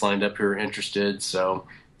agents lined up who are interested. So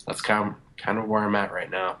that's kind of where I'm at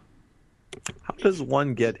right now. How does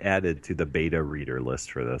one get added to the beta reader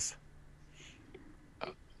list for this?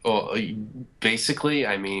 Well, basically,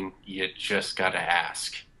 I mean, you just got to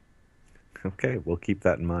ask. Okay, we'll keep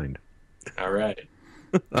that in mind. All right.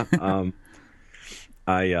 I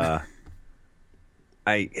don't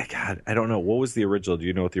know. What was the original? Do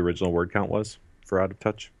you know what the original word count was for Out of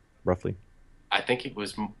Touch, roughly? I think it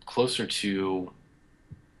was closer to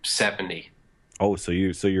 70. Oh, so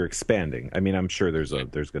you're expanding. I mean, I'm sure there's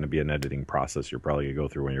going to be an editing process you're probably going to go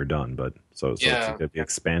through when you're done, but so yeah. It's the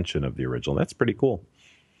expansion of the original. That's pretty cool.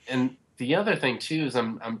 And the other thing too is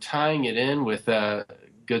I'm tying it in with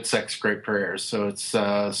Good Sex, Great Prayers, so it's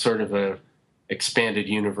sort of a expanded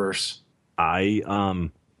universe. You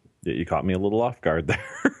caught me a little off guard there.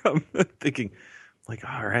 I'm thinking, like,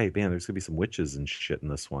 all right, man, there's gonna be some witches and shit in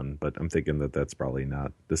this one, but I'm thinking that's probably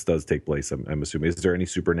not. This does take place. I'm assuming. Is there any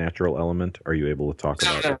supernatural element? Are you able to talk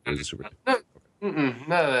about it? None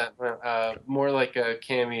of that. More like a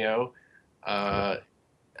cameo.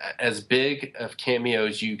 As big of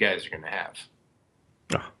cameos you guys are going to have.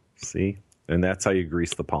 Oh, see? And that's how you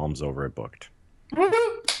grease the palms over at Booked.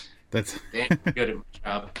 That's good at my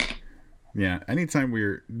job. Yeah, anytime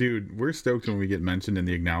we're stoked when we get mentioned in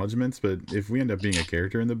the acknowledgments, but if we end up being a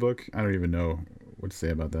character in the book, I don't even know what to say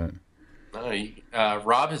about that. No,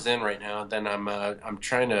 Rob is in right now. Then I'm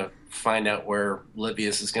trying to find out where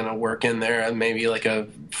Livius is going to work in there. Maybe like a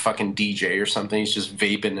fucking DJ or something. He's just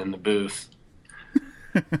vaping in the booth.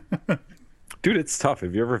 Dude, it's tough.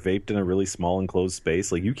 Have you ever vaped in a really small enclosed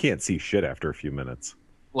space? Like, you can't see shit after a few minutes.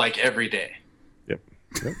 Like every day. Yep.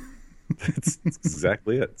 That's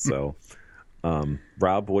exactly it. So,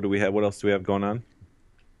 Rob, what else do we have going on?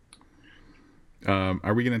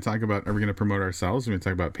 Are we going to promote ourselves? Are we going to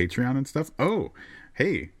talk about Patreon and stuff? Oh,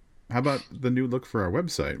 hey, how about the new look for our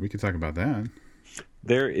website? We could talk about that.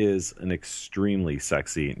 There is an extremely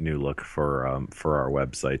sexy new look for our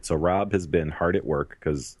website. So Rob has been hard at work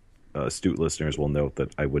because astute listeners will note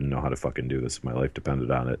that I wouldn't know how to fucking do this if my life depended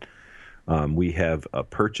on it. We have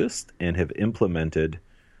purchased and have implemented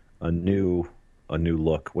a new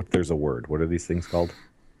look. There's a word. What are these things called?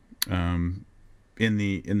 In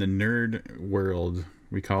the nerd world,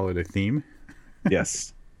 we call it a theme.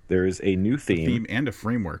 Yes, there is a new theme. A theme and a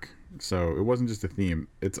framework. So it wasn't just a theme;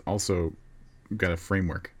 it's also got a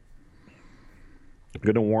framework. I'm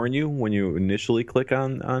going to warn you when you initially click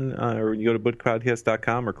on or you go to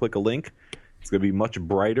bookpodcast.com or click a link, it's going to be much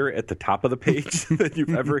brighter at the top of the page than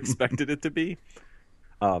you've ever expected it to be.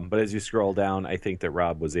 But as you scroll down, I think that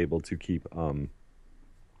Rob was able to keep a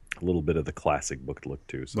little bit of the classic book look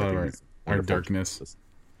too. So all right. Our darkness.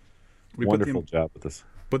 Wonderful job with this.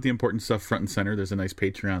 Put the important stuff front and center. There's a nice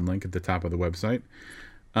Patreon link at the top of the website.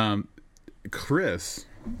 Chris,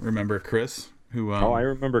 remember Chris? I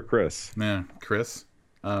remember Chris. Yeah, Chris,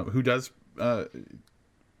 who does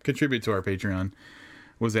contribute to our Patreon,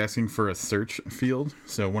 was asking for a search field.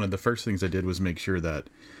 So one of the first things I did was make sure that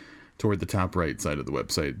toward the top right side of the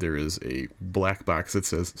website, there is a black box that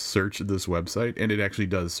says search this website. And it actually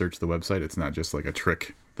does search the website. It's not just like a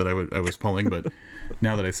trick that I was pulling. But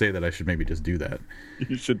now that I say that, I should maybe just do that.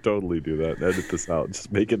 You should totally do that. Edit this out.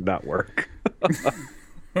 Just make it not work.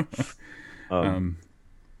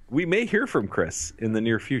 We may hear from Chris in the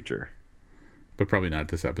near future. But probably not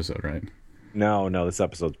this episode, right? No, this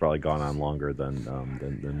episode's probably gone on longer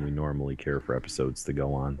than we normally care for episodes to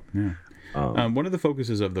go on. Yeah. One of the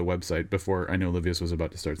focuses of the website, before I know Livius was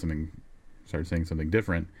about to start saying something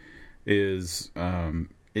different, is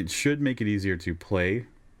it should make it easier to play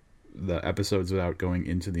the episodes without going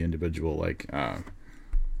into the individual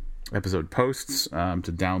episode posts,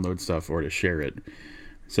 to download stuff or to share it.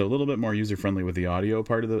 So a little bit more user-friendly with the audio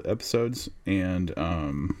part of the episodes, and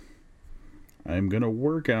I'm going to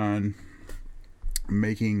work on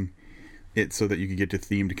making it so that you can get to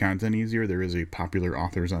themed content easier. There is a popular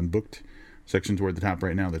authors on Booked section toward the top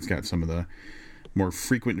right now that's got some of the more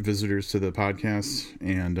frequent visitors to the podcast,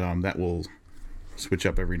 and that will switch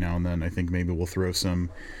up every now and then. I think maybe we'll throw some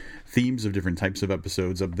themes of different types of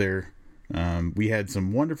episodes up there. We had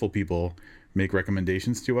some wonderful people make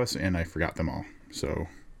recommendations to us, and I forgot them all. So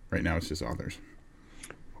right now it's just authors.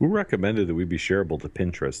 Who recommended that we be shareable to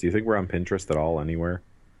Pinterest? Do you think we're on Pinterest at all anywhere?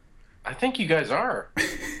 I think you guys are.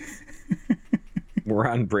 We're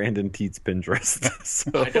on Brandon Teets Pinterest.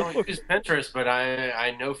 So. I don't use Pinterest, but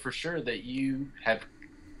I know for sure that you have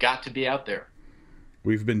got to be out there.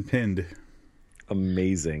 We've been pinned.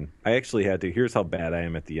 Amazing. I actually had to. Here's how bad I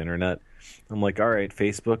am at the internet. I'm like, all right,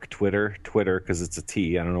 Facebook, Twitter, because it's a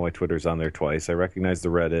T. I don't know why Twitter's on there twice. I recognize the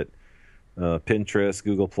Reddit, Pinterest,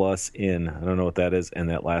 Google Plus, I don't know what that is, and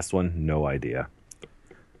that last one, no idea.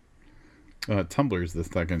 Tumblr's the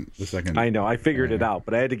second. I know. I figured it out,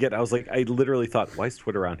 but I was like, I literally thought, why is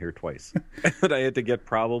Twitter on here twice? And I had to get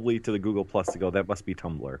probably to the Google Plus to go, that must be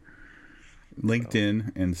Tumblr.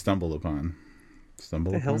 LinkedIn and StumbleUpon.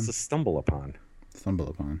 What the hell's a StumbleUpon?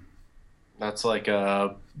 StumbleUpon. That's like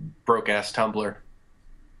a broke-ass Tumblr.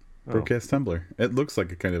 Broke-ass Tumblr. It looks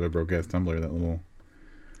like a kind of a broke-ass Tumblr, that little...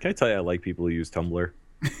 Can I tell you, I like people who use Tumblr.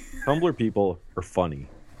 Tumblr people are funny.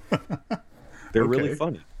 They're really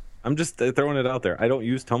funny. I'm just throwing it out there. I don't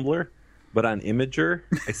use Tumblr, but on Imgur,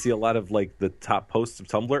 I see a lot of like the top posts of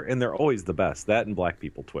Tumblr, and they're always the best. That and Black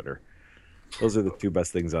People Twitter. Those are the two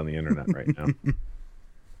best things on the internet right now.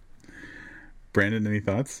 Brandon, any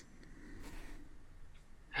thoughts?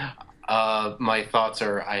 My thoughts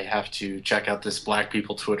are I have to check out this Black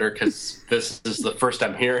People Twitter because this is the first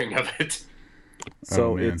I'm hearing of it.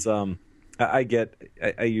 So it's I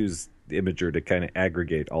use Imgur to kind of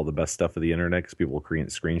aggregate all the best stuff of the internet because people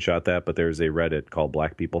screenshot that. But there's a Reddit called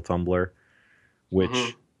Black People Tumblr,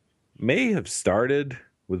 which may have started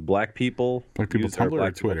with Black people. Black People Tumblr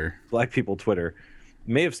or Twitter? Black People Twitter.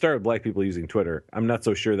 May have started Black people using Twitter. I'm not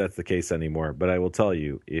so sure that's the case anymore. But I will tell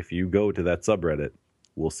you, if you go to that subreddit,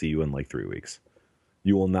 we'll see you in like 3 weeks.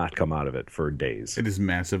 You will not come out of it for days. It is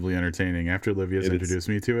massively entertaining. After Livia's introduced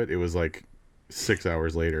me to it was like 6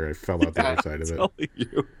 hours later. I fell out the other side of it.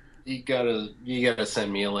 You gotta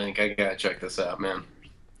send me a link. I gotta check this out, man.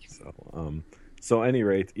 So any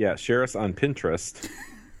rate, yeah, share us on Pinterest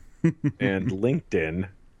and LinkedIn,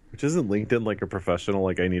 which isn't LinkedIn like a professional,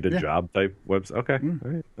 like I need a job type website. Okay,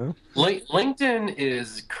 all right. Well. LinkedIn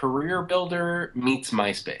is career builder meets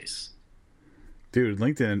MySpace. Dude,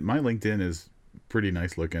 my LinkedIn is pretty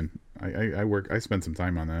nice looking. I spent some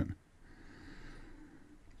time on that.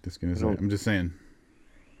 I'm just saying.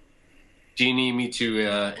 Do you need me to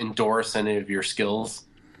endorse any of your skills?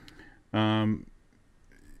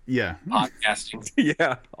 Yeah. Podcasting.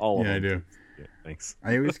 Yeah, all of them. I do. Yeah, thanks.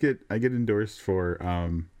 I get endorsed for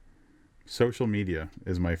social media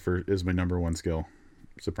is my number one skill,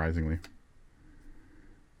 surprisingly.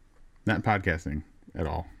 Not podcasting at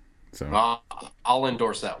all. So I'll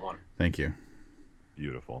endorse that one. Thank you.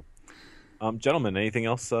 Beautiful. Gentlemen, anything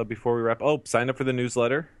else before we wrap? Oh, sign up for the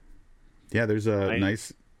newsletter. Yeah, there's a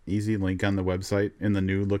nice, easy link on the website, in the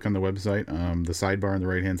new look on the website, the sidebar on the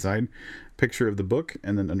right-hand side, picture of the book,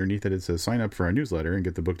 and then underneath it says sign up for our newsletter and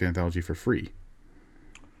get the booked anthology for free.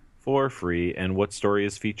 For free. And what story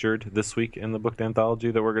is featured this week in the booked anthology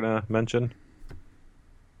that we're going to mention?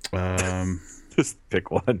 Just pick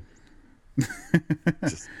one.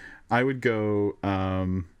 I would go...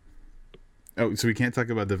 so we can't talk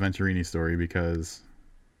about the Venturini story because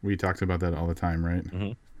we talked about that all the time, right?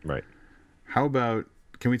 Mm-hmm. Right. How about...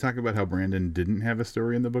 Can we talk about how Brandon didn't have a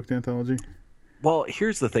story in the booked anthology? Well,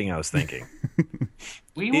 here's the thing I was thinking.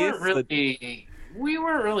 We weren't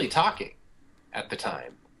really talking at the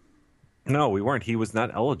time. No, we weren't. He was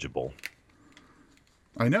not eligible.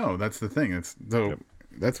 I know. That's the thing.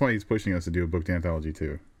 That's why he's pushing us to do a booked anthology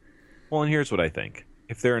too. Well, and here's what I think.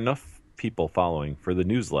 If there are enough people following for the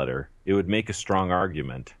newsletter, it would make a strong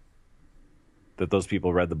argument that those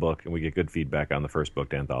people read the book and we get good feedback on the first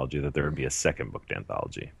booked anthology, that there would be a second booked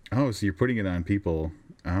anthology. Oh, so you're putting it on people.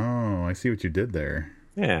 Oh, I see what you did there.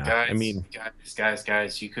 Yeah.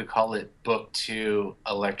 Guys, you could call it Book 2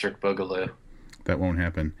 Electric Boogaloo. That won't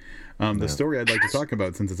happen. The story I'd like to talk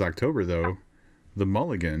about, since it's October, though, The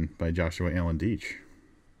Mulligan by Joshua Allen Deitch.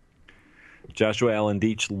 Joshua Allen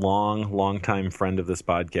Deitch, long-time friend of this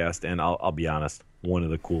podcast, and I'll be honest, one of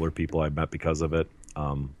the cooler people I've met because of it.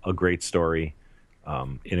 A great story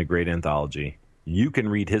in a great anthology. You can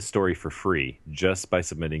read his story for free just by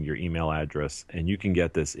submitting your email address, and you can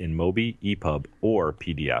get this in Mobi, EPUB, or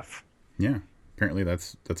PDF. Yeah, apparently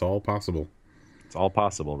that's all possible. It's all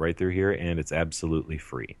possible right through here, and it's absolutely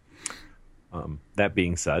free. That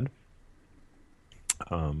being said,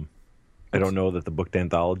 I don't know that the booked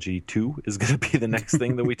anthology 2 is going to be the next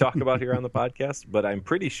thing that we talk about here on the podcast, but I'm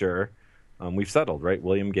pretty sure we've settled, right?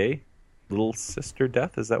 William Gay, Little Sister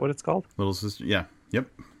Death, is that what it's called? Little Sister, yeah. Yep.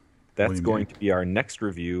 That's William going Gay to be our next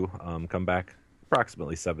review. Come back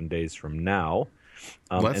approximately 7 days from now.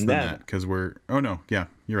 Less than that, because we're... Oh, no. Yeah,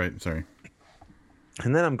 you're right. Sorry.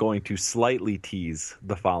 And then I'm going to slightly tease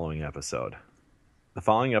the following episode. The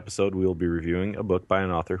following episode, we will be reviewing a book by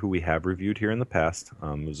an author who we have reviewed here in the past.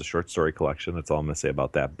 It was a short story collection. That's all I'm going to say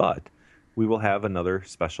about that. But we will have another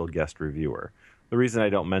special guest reviewer. The reason I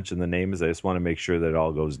don't mention the name is I just want to make sure that it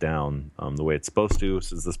all goes down the way it's supposed to,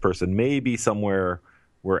 since this person may be somewhere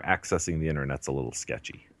where accessing the internet's a little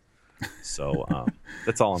sketchy. So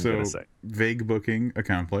that's all I'm going to say. Vague booking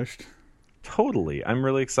accomplished. Totally. I'm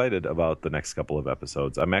really excited about the next couple of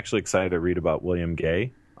episodes. I'm actually excited to read about William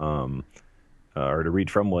Gay, or to read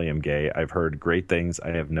from William Gay. I've heard great things. I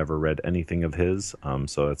have never read anything of his,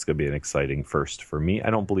 so it's going to be an exciting first for me. I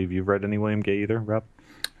don't believe you've read any William Gay either, Rob?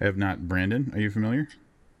 I have not. Brandon, are you familiar?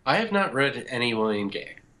 I have not read any William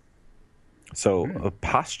Gay. So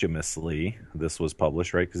posthumously, this was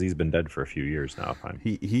published, right? Because he's been dead for a few years now.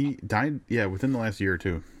 He died, within the last year or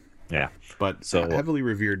two. Yeah, but so heavily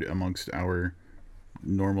revered amongst our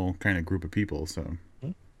normal kind of group of people. So,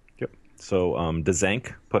 yep. So,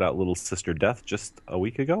 Dzank put out Little Sister Death just a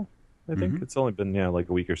week ago. I think it's only been like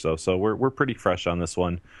a week or so. So we're pretty fresh on this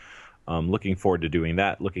one. Looking forward to doing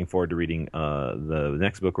that. Looking forward to reading the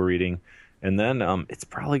next book we're reading, and then it's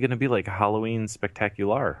probably going to be like a Halloween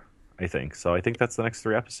spectacular, I think. So I think that's the next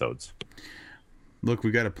 3 episodes. Look,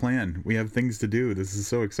 we got a plan. We have things to do. This is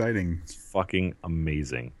so exciting. It's fucking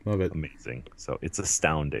amazing. Love it. Amazing. So it's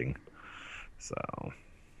astounding. So,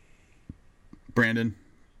 Brandon,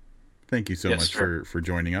 thank you so much sir. for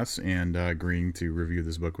joining us and agreeing to review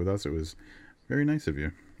this book with us. It was very nice of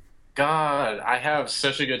you. God, I have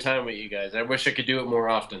such a good time with you guys. I wish I could do it more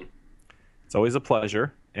often. It's always a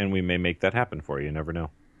pleasure, and we may make that happen for you. You never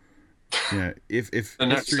know. Yeah, if the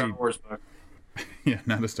next Star Wars book. Yeah,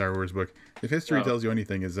 not a Star Wars book. If history tells you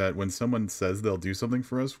anything, is that when someone says they'll do something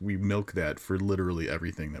for us, we milk that for literally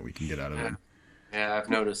everything that we can get out of it. Yeah, I've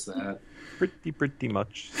noticed that. Pretty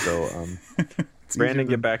much. So, Brandon,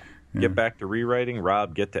 get back to rewriting.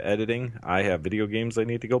 Rob, get to editing. I have video games I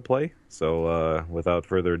need to go play. So, without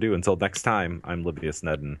further ado, until next time, I'm Livius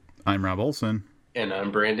Nedden. I'm Rob Olson. And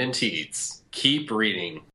I'm Brandon Teets. Keep reading.